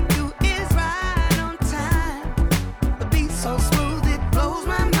 Everything we do is right on time. The beat's so smooth it blows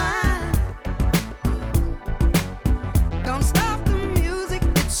my mind. Don't stop the music,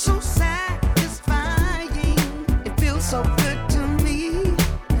 it's so satisfying. It feels so good to me.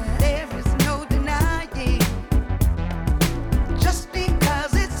 There is no denying. Just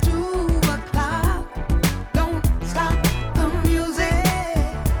because it's 2 o'clock, don't stop the music.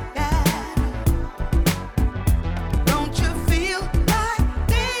 Yeah. Don't you feel like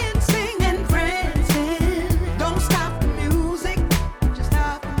dancing and prancing? Don't stop the music, just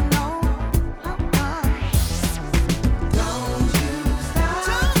stop and know. Don't you stop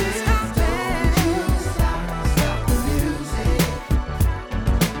it, don't you stop the music.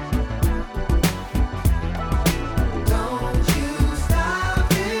 Don't you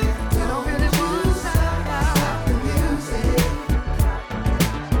stop it, you don't really want to stop the music.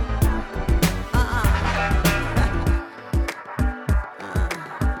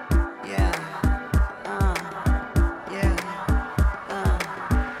 Yeah.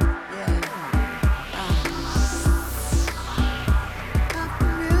 Stop the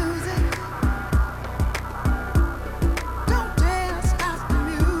music. Don't dare stop the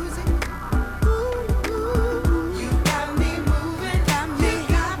music. You got me moving, got me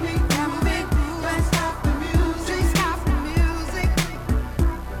moving. Don't stop the music. Stop the music.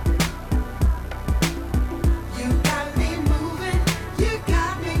 You got me moving, you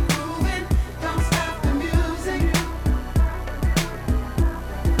got me grooving. Don't stop the music.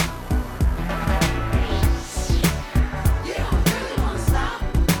 You don't really wanna stop.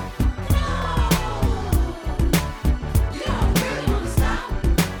 No. You don't really wanna stop.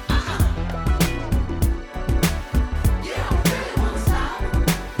 You don't really wanna stop.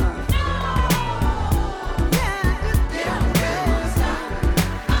 No. Yeah. You don't really wanna stop.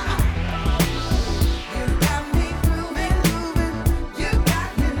 You got me grooving, you got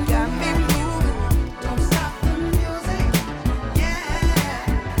me moving. Don't stop the music, yeah.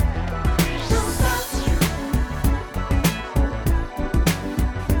 Don't stop.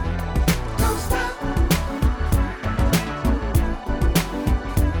 Don't stop.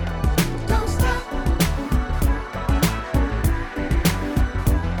 Don't stop.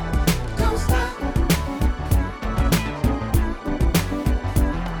 Don't stop.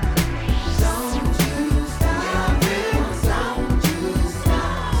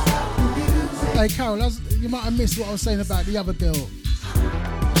 Hey, Carol, you might have missed what I was saying about the other girl.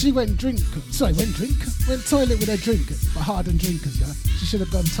 She went toilet with her drink, but hardened drinkers, yeah? She should have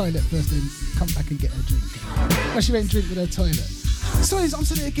gone toilet first, then come back and get her drink. But she went drink with her toilet. Sorry, I'm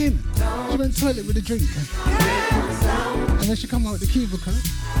saying it again. She went toilet with a drink. And then she come out with the cubicle,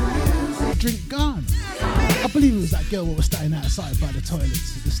 drink gone. I believe it was that girl who was standing outside by the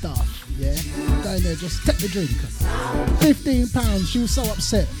toilets, the staff, yeah? Going there, just take the drink. £15, she was so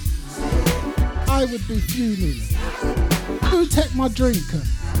upset. I would be fuming. Who take my drink?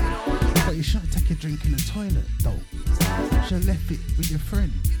 But you shouldn't take your drink in the toilet, though. You should have left it with your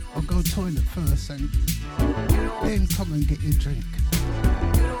friend. or go toilet first and then come and get your drink.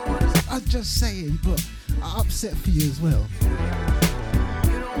 I'm just saying, but I'm upset for you as well.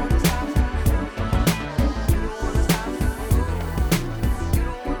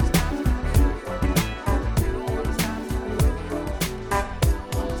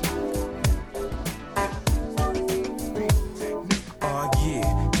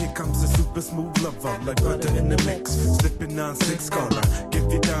 Smooth lover, like butter in the mix. Slipping on 6 corner. Give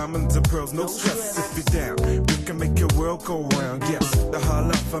you diamonds and pearls, no stress if you're down. We can make your world go round. Yes, the high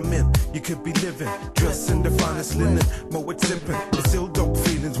life I'm in. You could be living, dressed in the finest linen. Moet sipping, it's still dope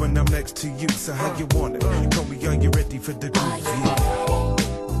feelings when I'm next to you. So how you want it? Call me, are you ready for the groove? Yeah.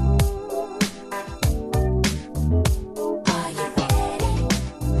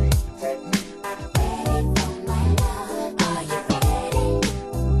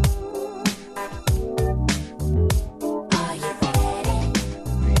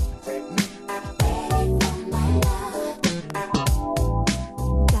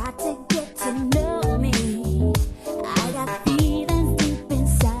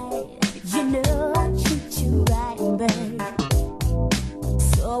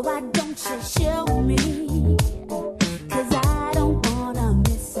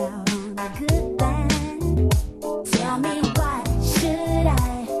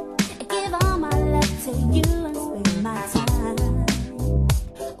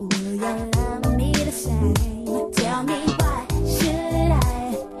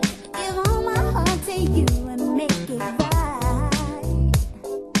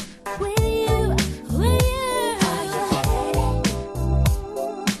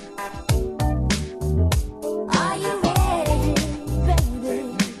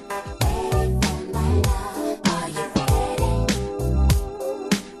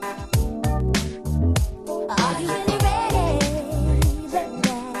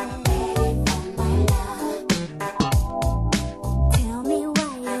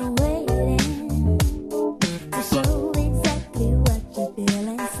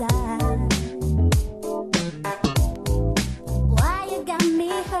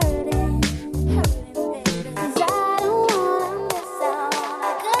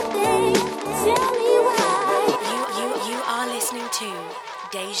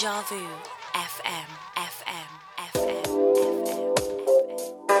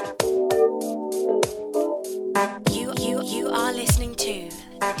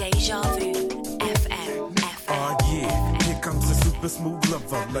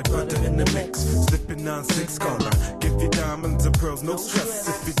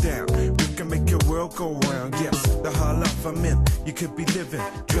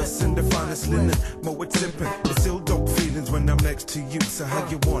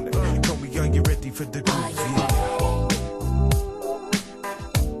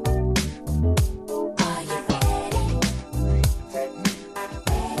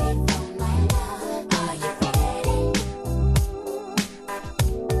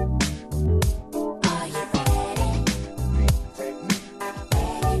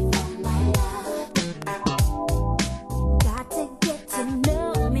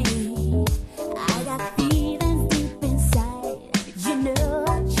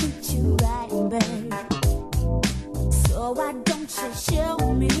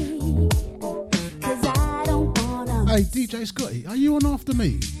 Hey, DJ Scotty, are you on after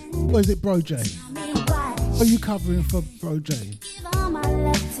me? Or is it Bro J? Are you covering for Bro J? Tell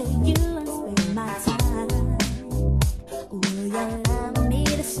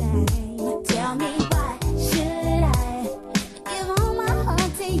me why should I give all my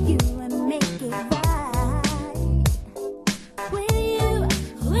heart to you and make it right with you,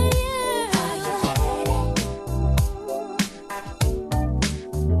 with you.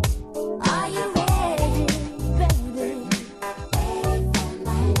 Are you ready, baby? Are you ready?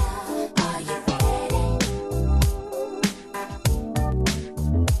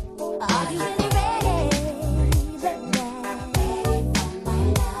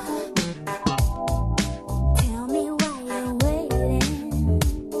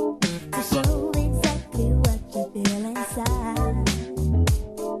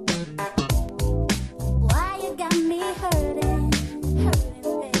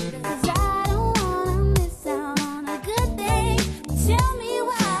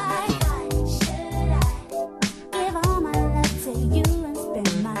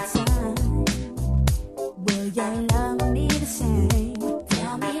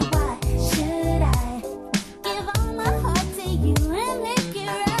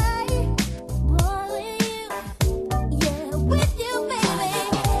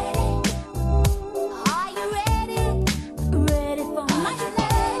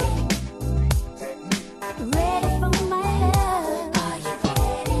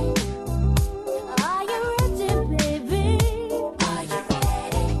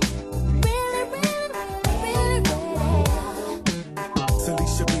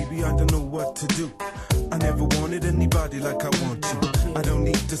 Alicia, baby, I don't know what to do. I never wanted anybody like I want you. I don't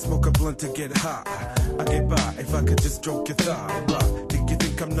need to smoke a blunt to get high. I get by if I could just stroke your thigh. Why? Do you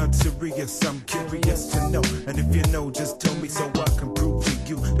think I'm not serious? I'm curious to know. And if you know, just tell me so I can prove to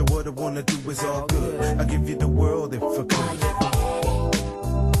you that what I wanna do is all good. I give you the world if I could.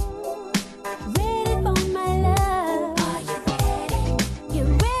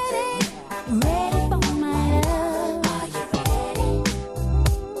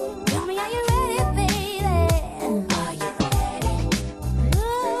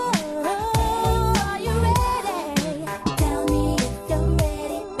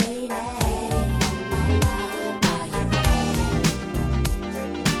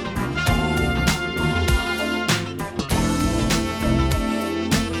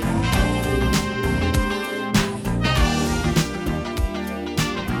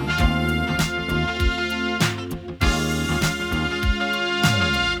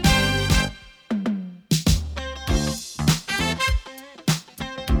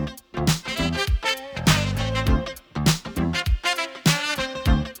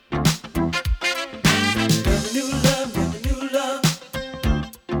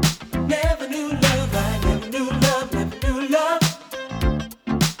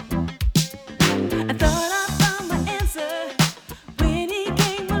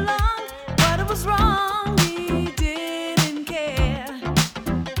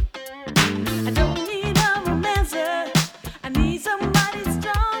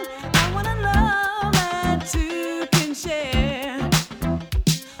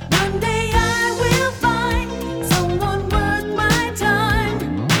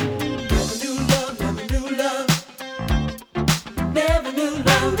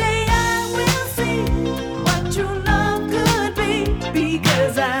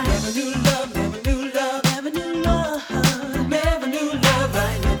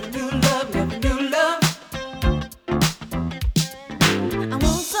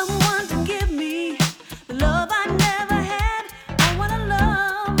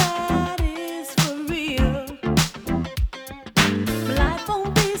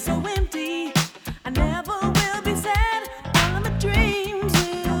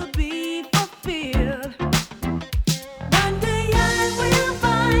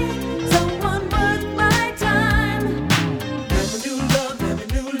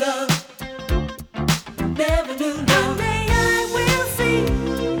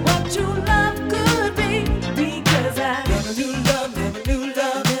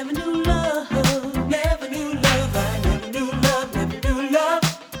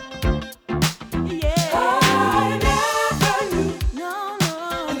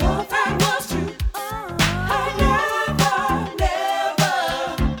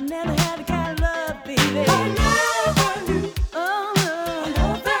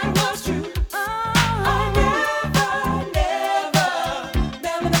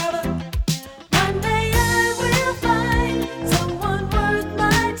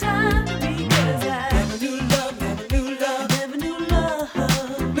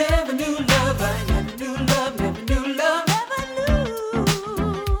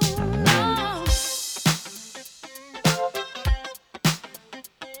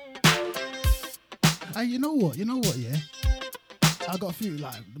 You know what, yeah? I got a few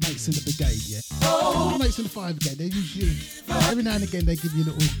like mates in the brigade, yeah? Mates in the fire brigade, they usually, every now and again they give you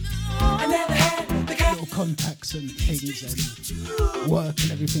little contacts and things and work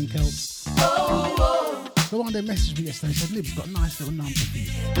and everything else. The one they messaged me yesterday said, Nib's got a nice little number for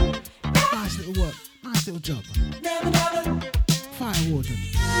you. Nice little work, nice little job. Fire warden.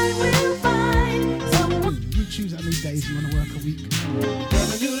 You choose how many days you want to work a week.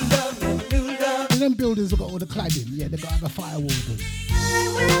 Them buildings have got all the cladding, yeah, they've got to have a fire warden.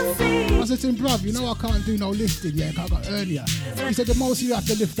 I said to him, bruv, you know I can't do no lifting, yeah, 'cause I got hernia. He said, the most you have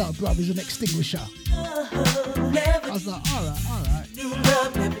to lift up, bruv, is an extinguisher. I was like, alright.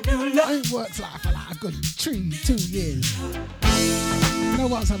 I ain't worked like for like a good 2 years. You know,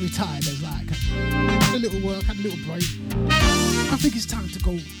 once I retired, there's like, had a little work, had a little break. I think it's time to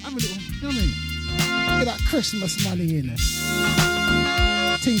go have a little, you know what I mean? Get that Christmas money in there.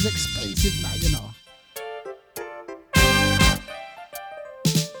 Things expensive now, you know.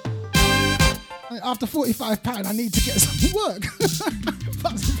 After £45, I need to get some work.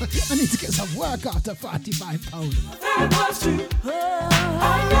 I need to get some work after £45.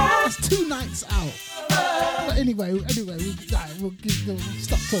 That's 2 nights out. But anyway, we'll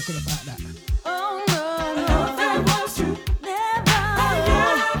stop talking about that.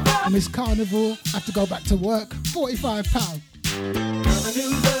 And this carnival, I have to go back to work. £45. Never knew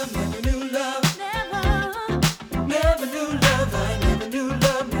love, never knew love. Never knew love, I never knew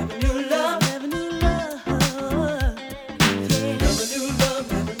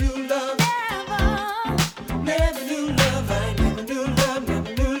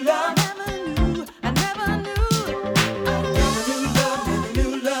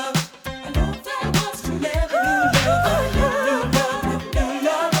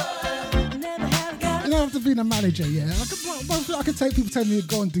a manager, yeah. I can take people telling me,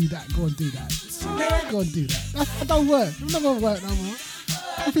 go and do that, go and do that. Go and do that. That don't work. It never work no more.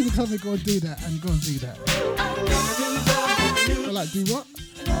 People tell me, go and do that, and go and do that. I'm like, do what?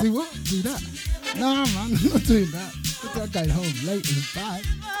 Do what? Do that. Nah, man, I'm not doing that. I'm going home late and bad.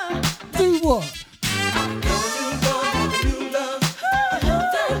 Do what?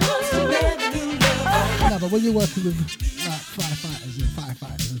 No, but when you're working with like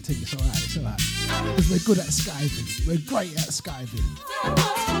firefighters and things, it's alright, it's alright. Because we're good at skiving. We're great at skiving.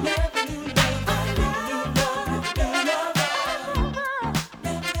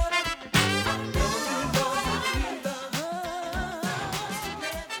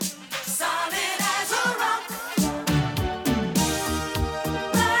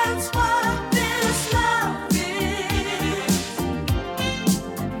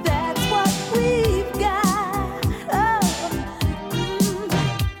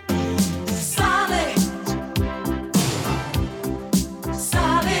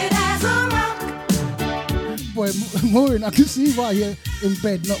 Maureen, I can see why you're in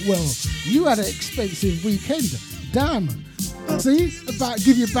bed not well. You had an expensive weekend. Damn. See? About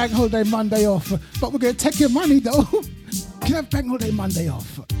give you bank holiday Monday off. But we're going to take your money though. You can have bank holiday Monday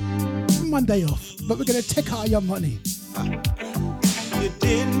off. Monday off. But we're going to take all your money. You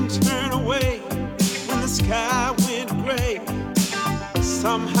didn't turn away when the sky went gray.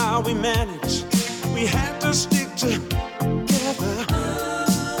 Somehow we managed. We had to stick together.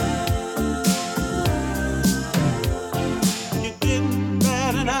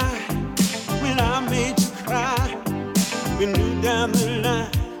 We knew down the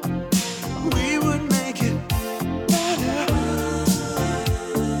line we would make it better.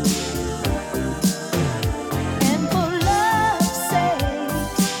 And for love's sake,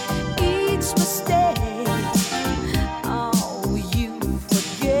 each mistake, oh, you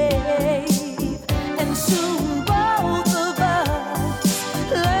forgave. And soon both of us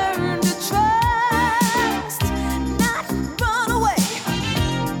learned to trust, not run away.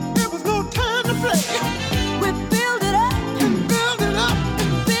 There was no time to play. We build it up.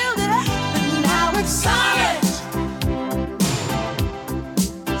 Solid,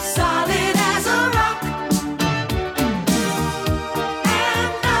 solid as a rock,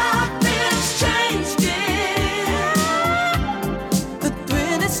 and nothing's changed it. The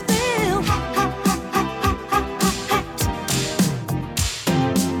thrill is still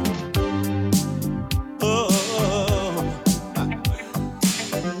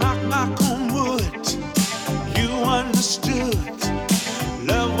knock on wood. You understood.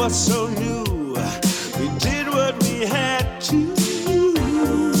 Love was so new. We did what we had to.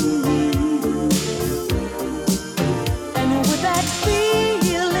 and with that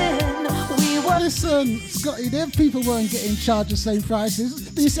feeling we were. Listen, Scotty, them people weren't getting charged the same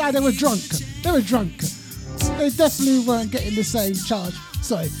prices. You see how they were drunk? They were drunk. They definitely weren't getting the same charge.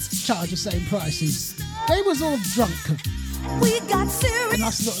 Sorry, charge the same prices. They was all drunk. We got serious. And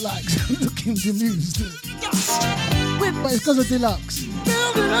us look like looking bemused. But it's because of Deluxe.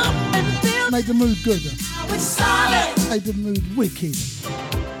 Build it up and build. Made the mood good. It's solid. Made the mood wicked.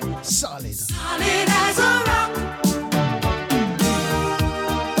 Solid. Solid as a rock.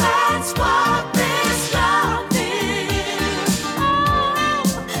 That's what this love is. Oh,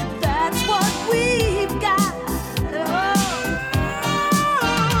 that's what we've got. Oh,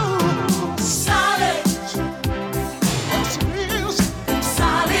 solid.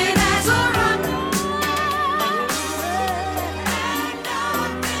 Solid as a rock. And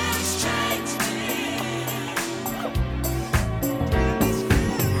nothing's changed me.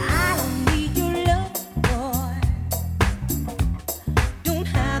 I don't need your love, boy. Don't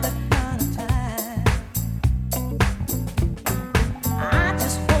have that kind of time. I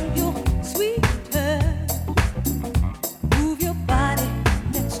just want your sweet touch. Move your body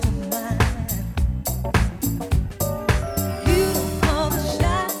next to mine. You don't call the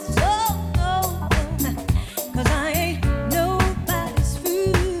shots, oh, 'cause I ain't nobody's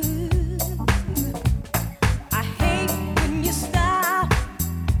fool. I hate when you stop.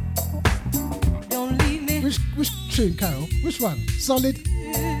 Don't leave me. Which tune, Carol? Which one? Solid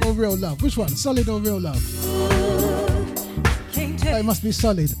or real love? Which one? Solid or real love? Can't Oh, tell it must be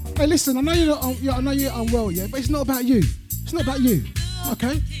solid. Hey, listen, I know you're not. I know you're unwell, yeah, but it's not about you. It's not about you.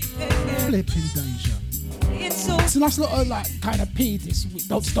 Okay? Flipping Deja. it's so So that's not like kind of pee this week.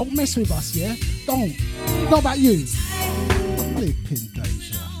 Don't mess with us, yeah? Don't. Not about you. Flipping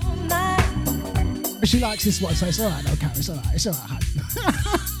Deja. nice. But she likes this one, so it's alright, no, Carol. It's alright. It's alright, hun.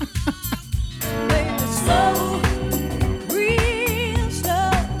 Baby, slow, real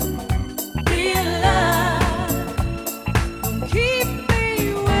slow, real love. Don't keep me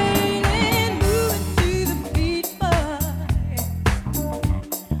waiting, moving to the beat.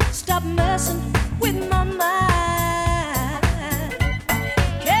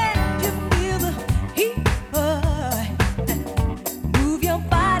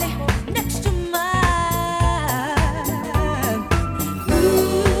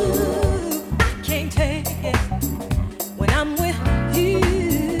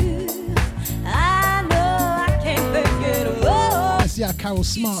 Carol's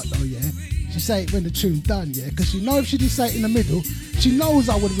smart though, yeah. She say it when the tune's done, yeah, because she knows if she did say it in the middle, she knows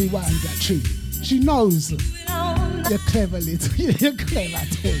I would rewind that tune. She knows. You're clever, little. You're clever,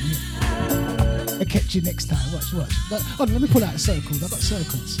 thing. I'll catch you next time. Watch. Hold on, let me pull out circles. I've got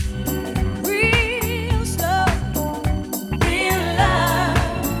circles. Real slow, real loud.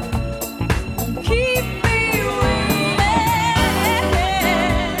 Keep me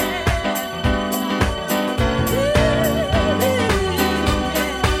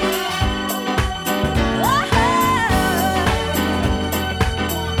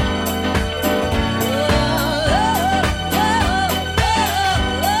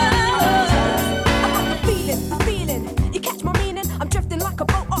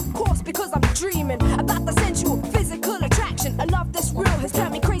dreaming about the sensual, physical attraction. I love this real has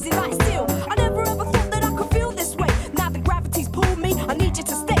turned me crazy like steel. I never ever thought that I could feel this way. Now the gravity's pulled me. I need you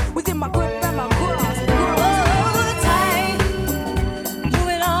to stay within my grip and my grasp. Hold tight, do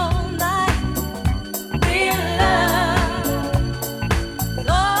it all night. Real love is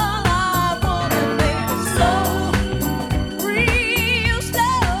all I wanna make. So real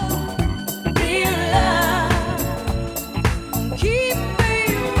slow, real love. Keep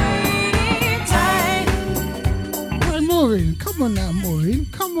Maureen, come on now, Maureen.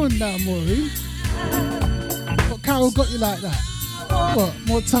 Come on now, Maureen. What, Carol got you like that? What,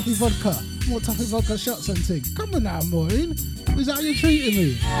 more toffee vodka? More toffee vodka shots and things. Come on now, Maureen. Is that how you're treating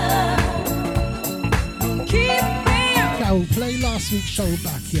me? Carol, play last week's show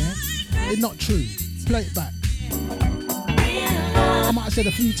back, yeah? It's not true. Play it back. I might have said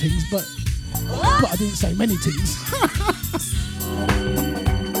a few things, but I didn't say many things.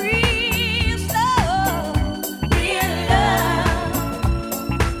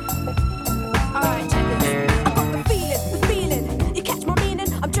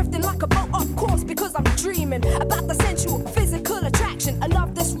 Dreaming about the sensual, physical attraction. I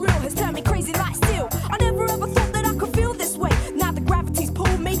love this real has turned me crazy like steel. I never ever thought that I could feel this way. Now the gravity's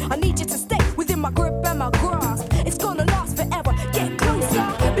pulled me. I need you to stay within my grip and my grasp. It's gonna last forever. Get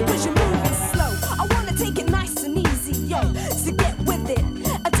closer because you're moving slow. I wanna take it nice and easy, yo. So get with it.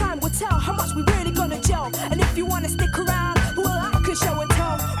 And time will tell how much we really gonna gel. And if you wanna stick around, well I can show and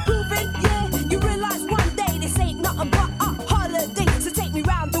tell. Proving, yeah, you realize one day this ain't nothing but a holiday. So take me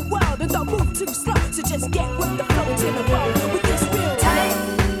round the world and don't move too slow. So just get with the flow till the bone with this real time.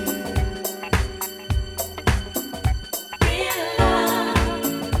 Real love,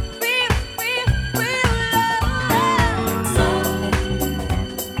 real love. So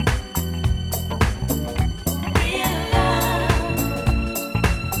real love.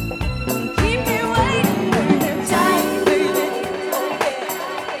 Keep me waiting tight, baby.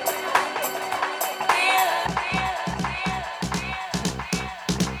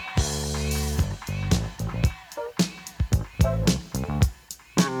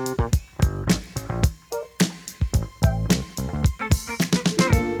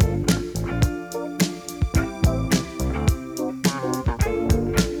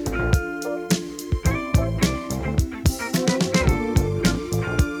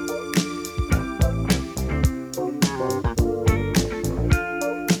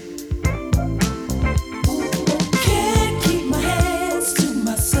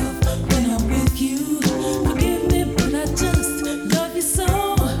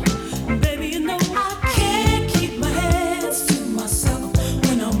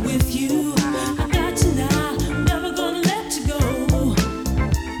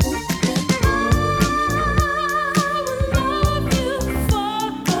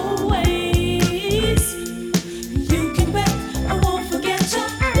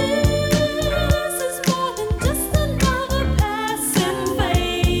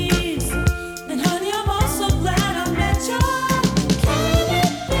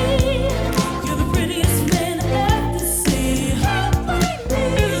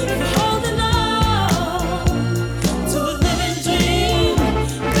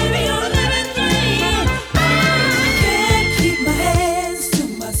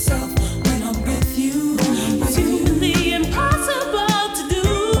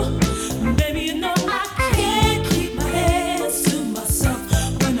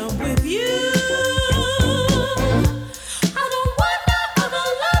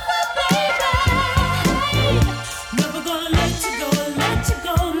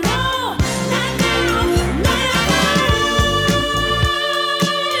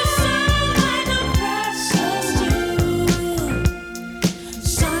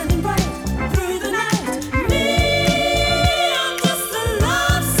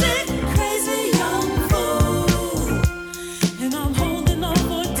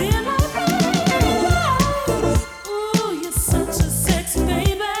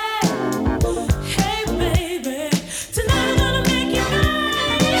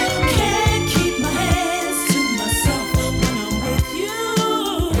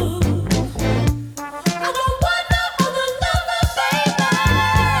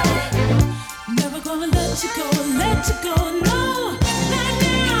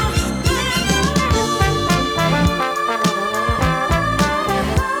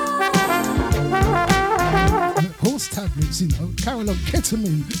 tablets, you know. Carol on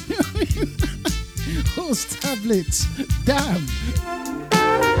ketamine. You know what I mean? Horse tablets. Damn.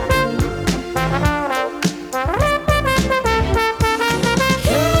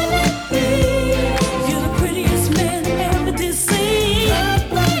 You're the prettiest man ever to see.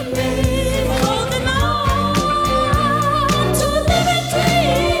 Holding on to a living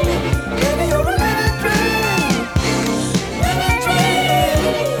dream. Baby, you're a living dream. Living dream.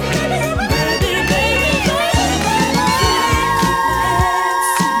 Baby, baby, baby.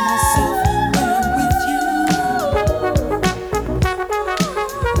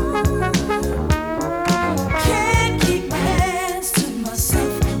 Can't keep my hands to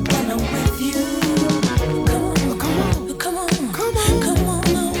myself when I'm with you. Come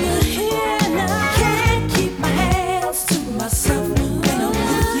on over here now. Can't keep my hands to myself when I'm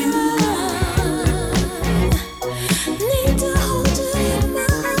with you. Need to hold you in my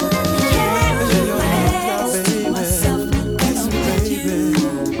arms. Can't keep my hands to myself when I'm with you.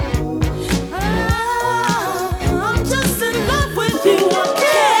 I'm just in love with you. I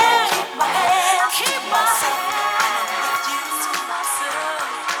can't keep my hands to myself when I'm with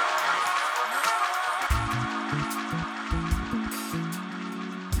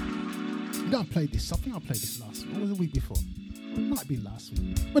you. You know, I played this. I think I played this last week. Or was it the week before? It might be last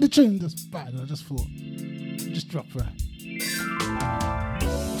week. But the tune was bad, and I just thought, just drop right.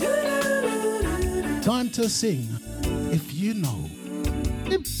 Time to sing. If you know,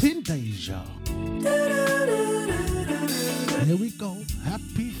 Nippin' Deja. Here we go.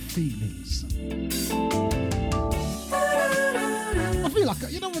 Happy feelings. I feel like,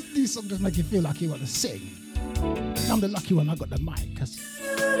 you know what these songs just make you feel like you want to sing? I'm the lucky one, I got the mic.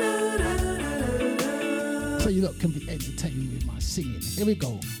 So you lot can be entertained with my singing. Here we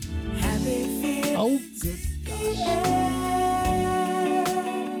go. Oh, good gosh.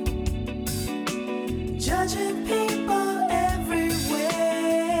 Judging people everywhere.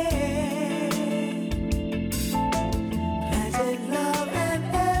 Planted love and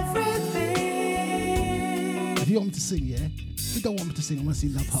everything. If you want me to sing, yeah? If you don't want me to sing, I want to see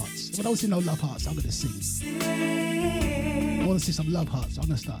Love Hearts. If I don't see no Love Hearts, I'm going to sing. I want to see some Love Hearts, I'm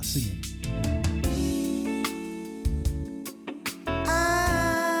going to start singing.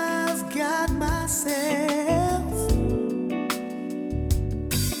 I've got myself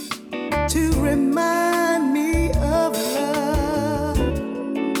to remind me of love.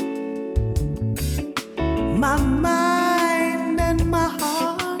 My mind and my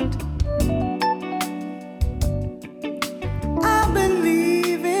heart, I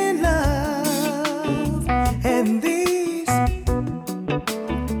believe in love. And these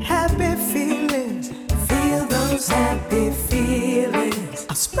happy feelings, feel those happy feelings.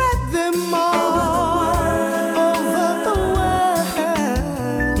 I spread them all over the world.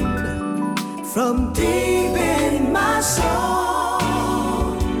 From deep in my soul,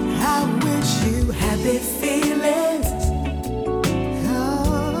 I wish you happy feelings.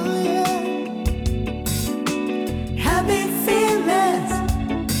 Oh, yeah. Happy feelings.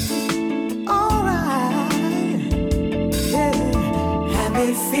 All right. Yeah.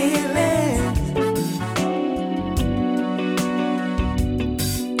 Happy feelings.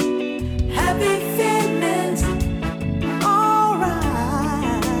 Happy feelings. All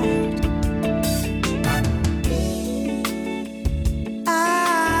right.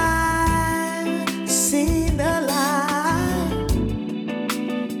 I've seen the light,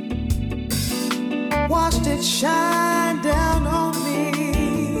 watched it shine down on me.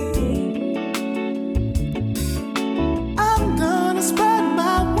 I'm gonna spread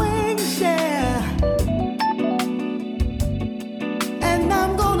my wings, yeah, and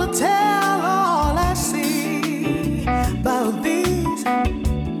I'm gonna tell all I see about these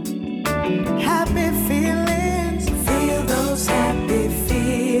happy feelings. Feel those happy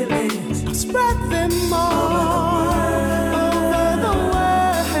feelings. I spread them all over the world.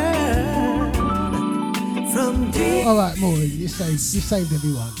 From deep. All right, Maureen, you saved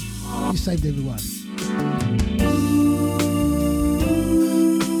everyone. You saved everyone.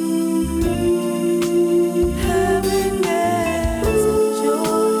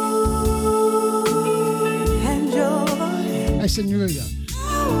 Hey, Senorita, I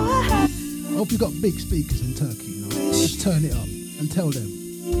hope you got big speakers in Turkey, you know. Just turn it up and tell them.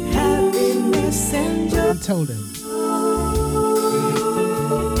 And tell them.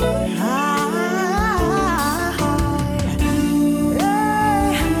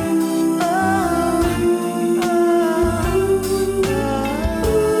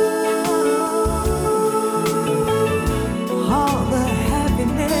 All the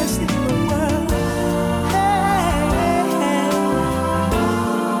happiness in the world.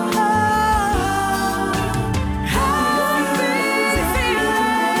 Happy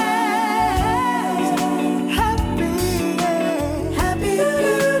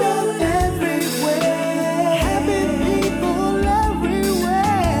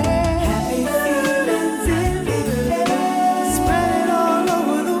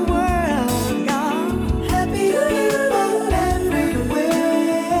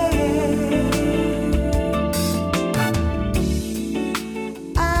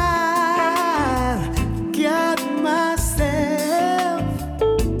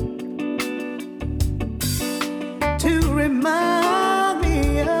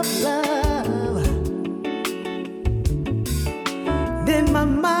my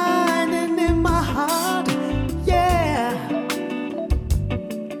mind and in my heart. Yeah.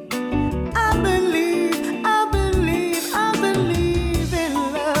 I believe in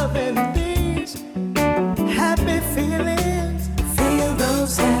love and peace. Happy feelings, feel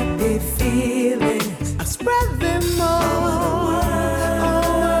those happy feelings. I spread them all over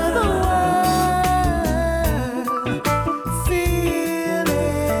the world.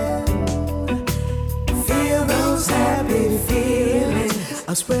 Feel those happy feelings.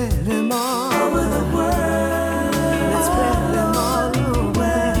 I spread them all over the world. Let's spread them all over.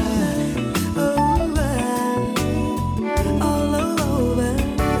 All over the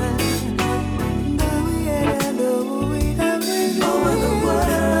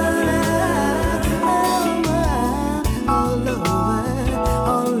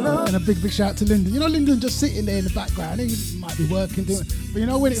world. And a big shout out to Lyndon. You know, Lyndon just sitting there in the background. He might be working, doing it. But you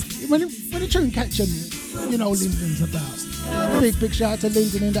know, when the tune catch him, you know Lyndon's about. Big shout out to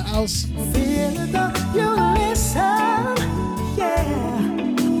Lyndon in the house. Feel the you listen,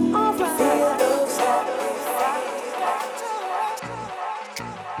 yeah. All right. Feel those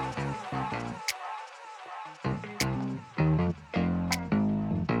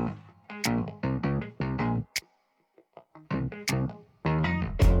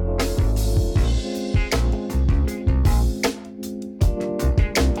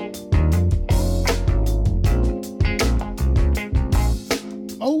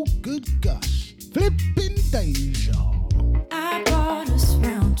Oh, good gosh. Flipping Deja. I brought us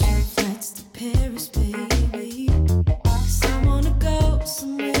round 2 flights to Paris, baby. 'Cause I wanna go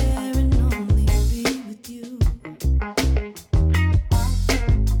somewhere and only be with you.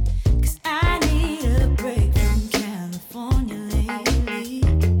 'Cause I need a break from California lately.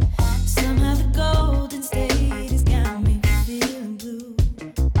 Somehow the Golden State has got me feeling blue.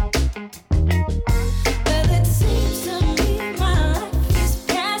 Well, it seems to me my life is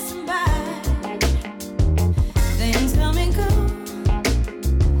passing by. Things come and go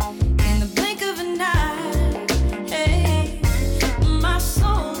in the blink of an eye. Hey, my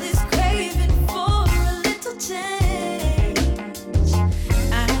soul is craving for a little change.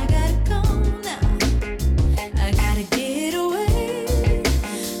 I gotta go now. I gotta get away.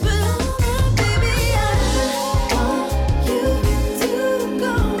 But oh my baby, I want you to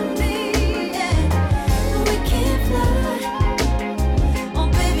go with me. Yeah, we can fly. Oh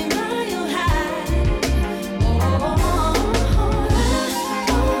baby, mile high. Oh, I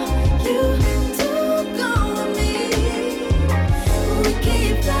want you to go with me. We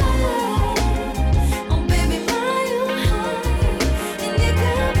can fly. Oh baby, mile high. And you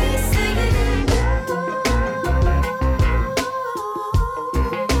got me singing.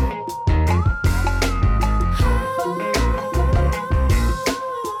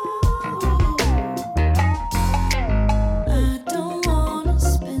 I don't wanna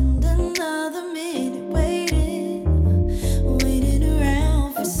spend another minute waiting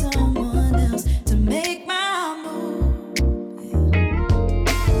around for someone else to make my move.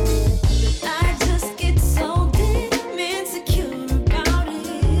 I just get so damn insecure about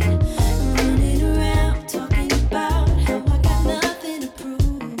it, running around talking about how I got nothing to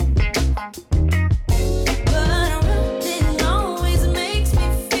prove. But running always makes me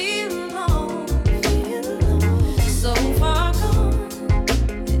feel alone, so far gone,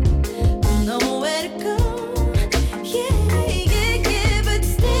 nowhere to go. Yeah, but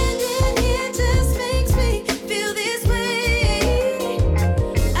standing here just makes me feel this way.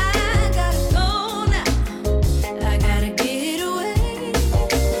 I gotta go now. I gotta get away.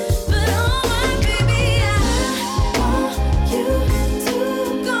 But oh my baby, I want you to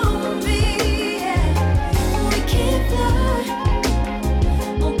go with me. Yeah, we can fly.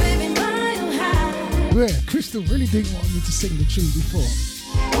 Oh baby, mile high. Yeah, Crystal really didn't want me to sing the tune before.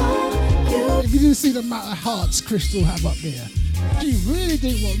 If you didn't see the amount of hearts Crystal have up there, she really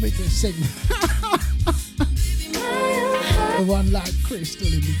didn't want me to sing the one like Crystal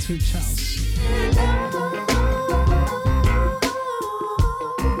in the Twitch house.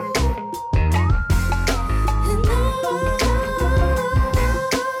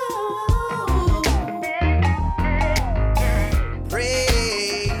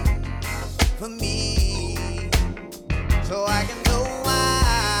 Pray for me so I can know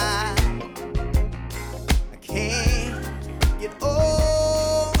why I can't get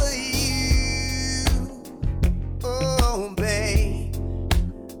over you. Oh, babe,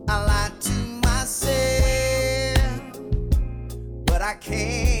 I lied to myself, but I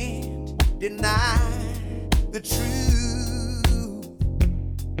can't deny the truth.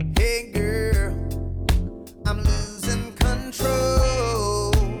 Hey, girl, I'm losing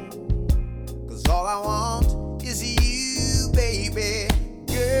control, 'cause all I want is you, baby.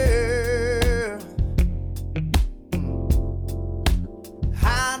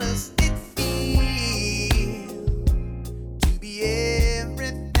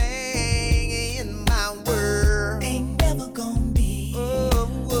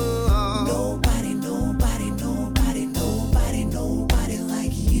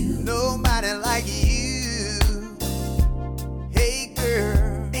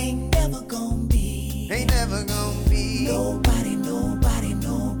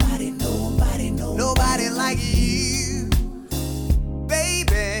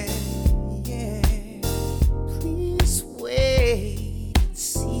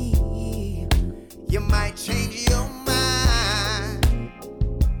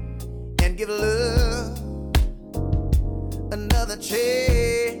 give love another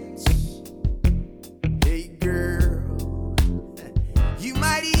chance. Hey girl, you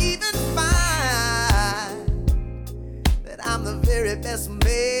might even find that I'm the very best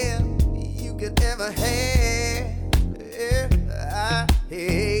man you could ever have.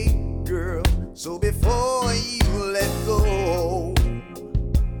 Hey girl, so before you let go,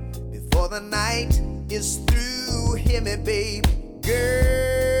 before the night is through, hear me, baby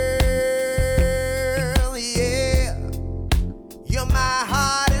girl, yeah. You're my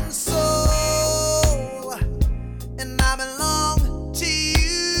heart and soul, and I belong to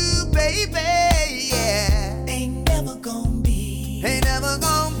you, baby, yeah. Ain't never gonna be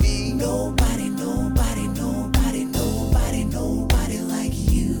nobody, nobody, nobody, nobody, nobody like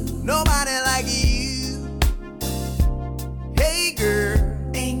you. Nobody like you. Hey girl,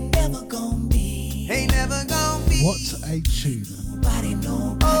 ain't never gonna be. What a tune. Nobody,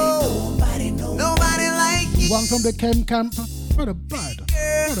 nobody, nobody like you. One from the Chem Camp. What a bad.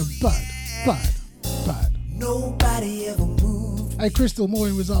 Nobody ever moved. Hey, Crystal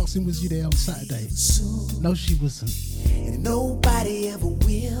Moore was asking, was you there on Saturday? No, she wasn't. And nobody ever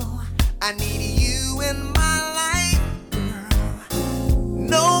will. I need you in my life, girl.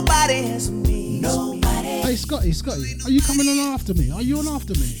 Nobody has me. Nobody. Hey, Scotty, are you coming on after me? Are you on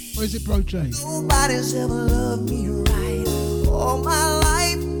after me? Or is it Bro J? Nobody's ever loved me right all my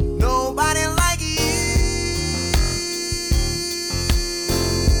life. Nobody like you.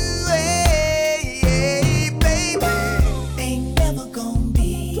 Hey, baby. Ain't never gonna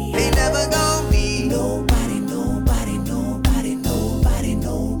be. Nobody, nobody, nobody, nobody,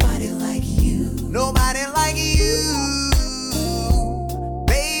 nobody like you. Nobody like you.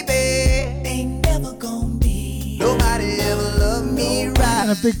 Baby. Ain't never gonna be. Nobody ever loved me right.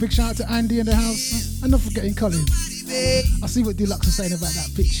 And a big shout out to Andy in the house. And not forgetting Colin. I see what Deluxe is saying about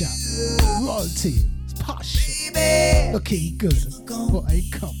that picture. Royalty. It's posh. Looking good. What a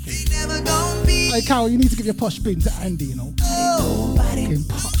couple. Hey, Carol, you need to give your posh bin to Andy, you know. Looking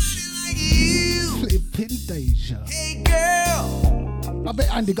posh. Flipping Deja. Hey girl, I bet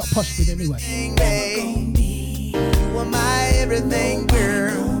Andy got posh bin anyway. you are my everything,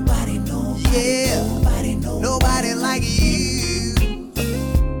 girl. Yeah, nobody like you,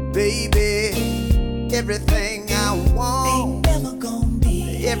 baby. Everything I want,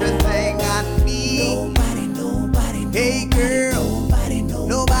 everything I need. Hey girl,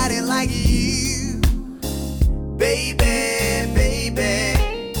 nobody like you, baby. There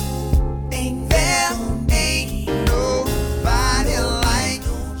ain't nobody like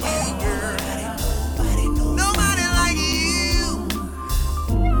you, girl. Nobody like you,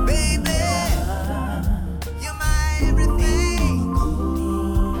 baby. You're my everything.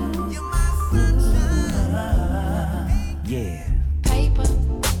 You're my sunshine. Yeah. Paper,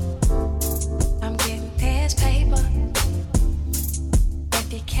 I'm getting past paper. If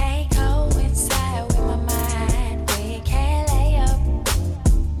you can't coincide with my mind, we can't lay up.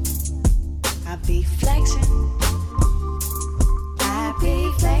 I be flexing.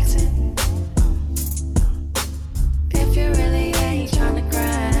 If you really ain't tryna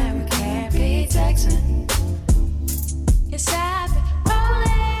grind, we can't be texting. Yes, I've been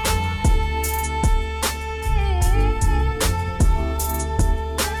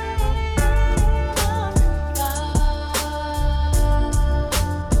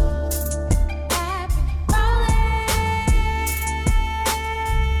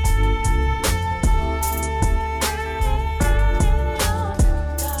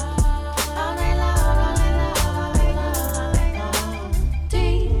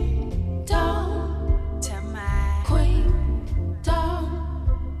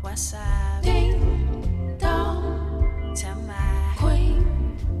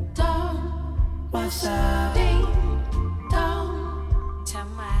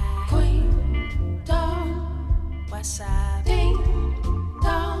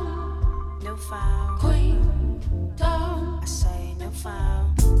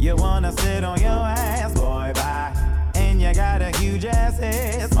You wanna sit on your ass, boy, bye. And you got a huge ass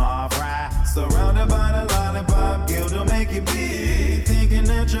head, small fry. Surrounded by the lollipop, guilt will make you big. Thinking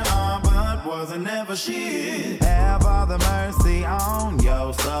that you're on, but wasn't never shit. Have all the mercy on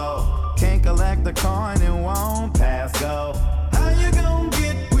your soul. Can't collect the coin and won't pass go. How you gonna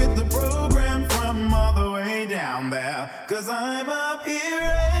get with the program from all the way down there? 'Cause I'm up here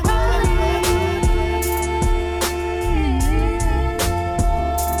and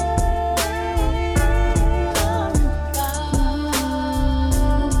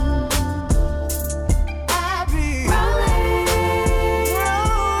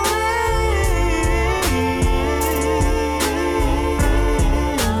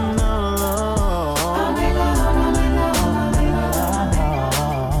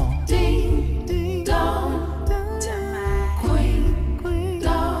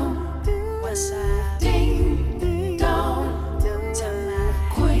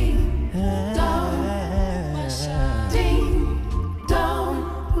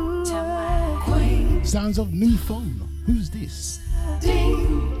Sounds of New Phone. Who's this?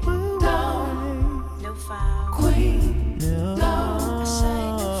 Ding dong, No foul. queen dong. I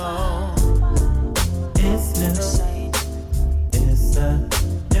say no foul. It's I new. say It's a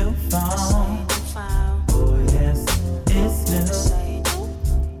new phone. no foul. Oh yes, it's I new. say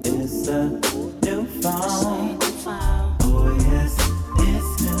It's a new phone. no foul. Oh yes, I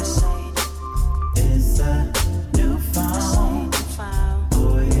it's new. say It's a new phone. no foul.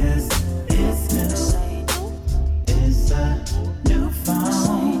 Oh yes, it's I new. say It's a new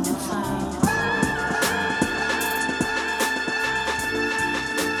phone. no foul.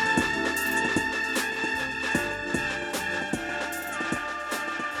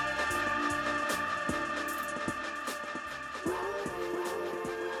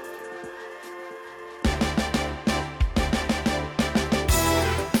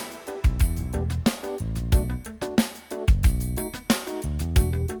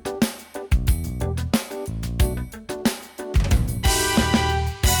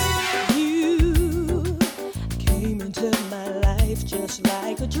 You came into my life just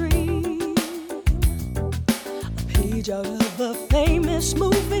like a dream, a page out of a famous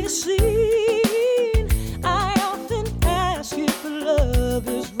movie scene. I often ask if love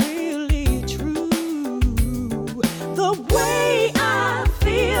is really true. The way I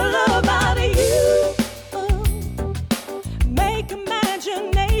feel about you, make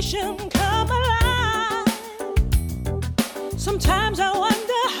imagination come alive. Sometimes I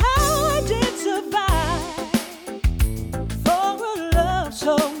wonder how I did survive for a love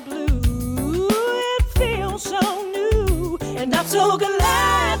so blue. It feels so new, and I'm so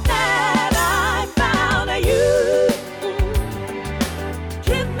glad that I found you.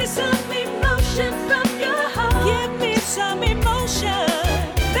 Give me some emotion from your heart. Give me some emotion.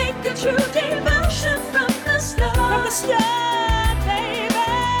 Make a true devotion from the start. From the start, baby.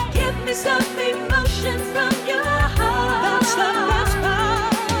 Give me some emotion from your heart. That's the best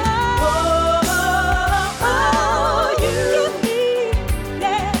part. Oh, you give me,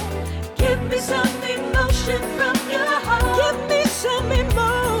 yeah. Give me some emotion from your heart. Give me some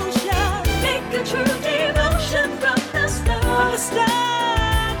emotion. Make a true devotion from the start. From the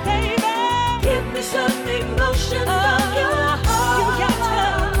start, baby. Give me some emotion from your heart. You got to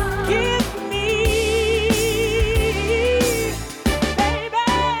give me, baby.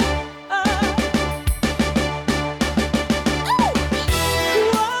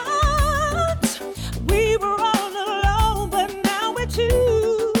 Once we were all alone, but now we're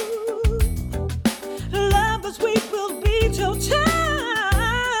two. Lovers we will be till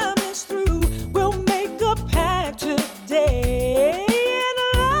time is through. We'll make a pact today, and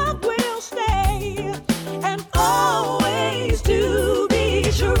love will stay and always do be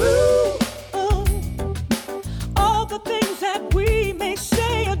true. All the things that we may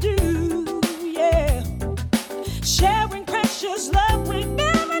say or do, yeah. Sharing precious love we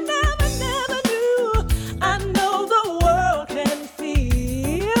never, never, never knew. I know the world can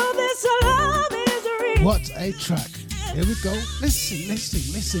feel this love is real. What a track. Here we go. Listen, listen,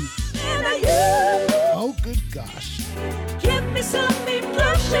 listen. And you Oh, good gosh. give me some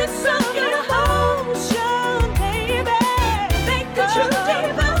emotion from your emotion, baby. Make a true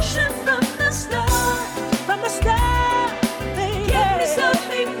devotion from the start. From the start, baby. Give me some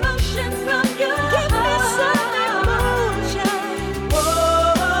emotion from your heart. Give me some emotion. Oh,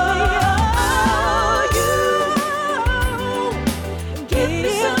 you give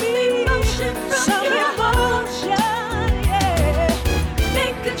me some emotion from your emotion, yeah.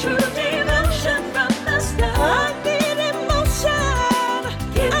 Make a true devotion from the start. I need emotion.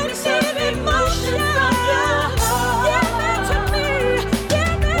 Give me some emotion from your heart. Give it to me.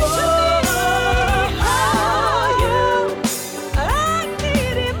 Give it to me. Oh, you. I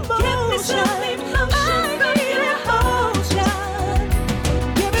need emotion. Give me some emotion from your heart.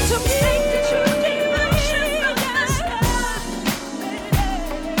 Give it to me. Make a true devotion from the start.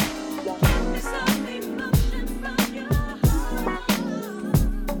 Give me some emotion from your heart.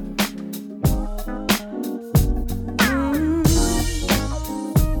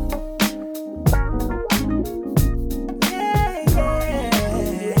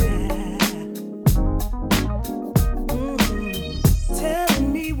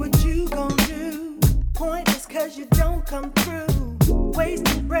 Telling me what you gon' do. Pointless cause you don't come through.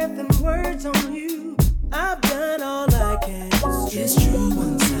 Wasting breath and words on you. I've done all I can. It's true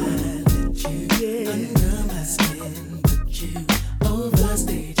once I let you under my skin. Put you over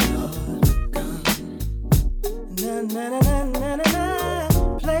stage all gone. Na na na na na na na.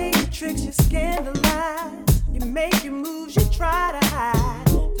 Play your tricks, you scandalize. You make your moves, you try to hide.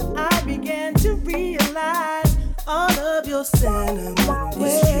 Till I began to realize all of your sentiment.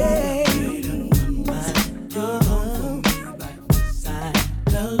 It's true, I made up my mind.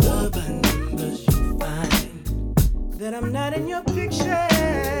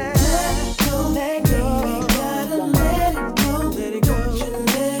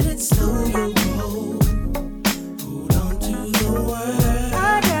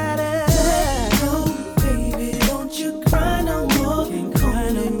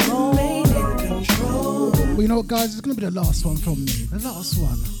 Well, you know what, guys? It's going to be the last one from me. The last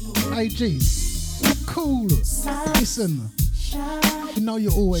one. Hey, G. Cool. Listen. You know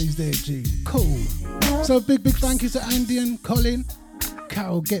you're always there, G. Cool. So big thank you to Andy and Colin.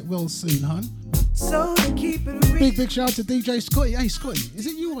 Carol, get well soon, hun. So to keep it real. Big shout out to DJ Scotty. Hey, Scotty, is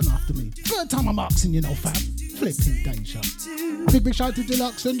it you on after me? Third time I'm asking you, know, fam. Flipping Deja. Big shout out to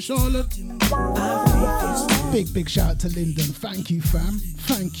Deluxe and Charlotte. Big shout out to Lyndon. Thank you, fam.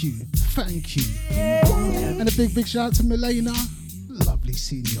 Thank you. And a big shout out to Milena. Lovely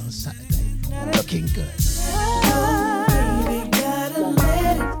seeing you on Saturday. Looking good.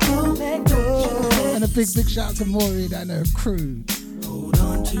 And a big shout out to Maureen and her crew.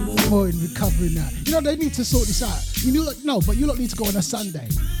 Maureen recovering now. You know, they need to sort this out. You know, no, but you lot need to go on a Sunday.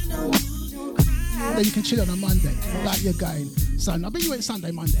 Then you can chill on a Monday. Like you're going Sunday. I bet you went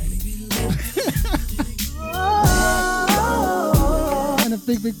Sunday, Monday. And a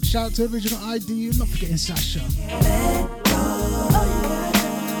big shout out to Original ID. You're not forgetting Sasha.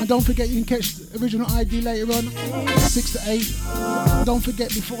 And don't forget you can catch the Original ID later on, 6 to 8. Don't forget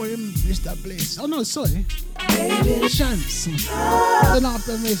before him, Mr. Bliss. Oh no, sorry. Chance. Then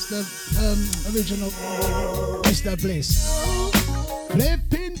after Mr. Original, Mr. Bliss.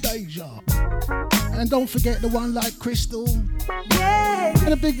 Flipping Deja. And don't forget the one like Crystal.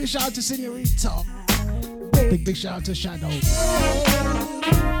 And a big shout out to Senorita. Big shout out to Shadow.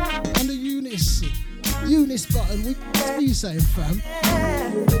 And the Eunice button. What are you saying, fam?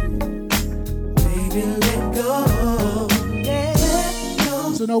 Baby, let go.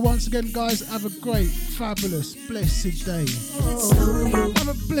 So now once again, guys, have a great, fabulous, blessed day. Have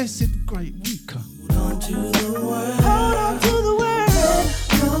a blessed, great week. Hold on to the world.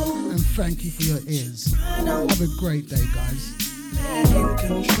 And thank you for your ears. Have a great day, guys. In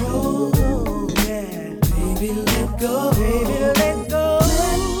control, yeah. Baby, let go. Baby, let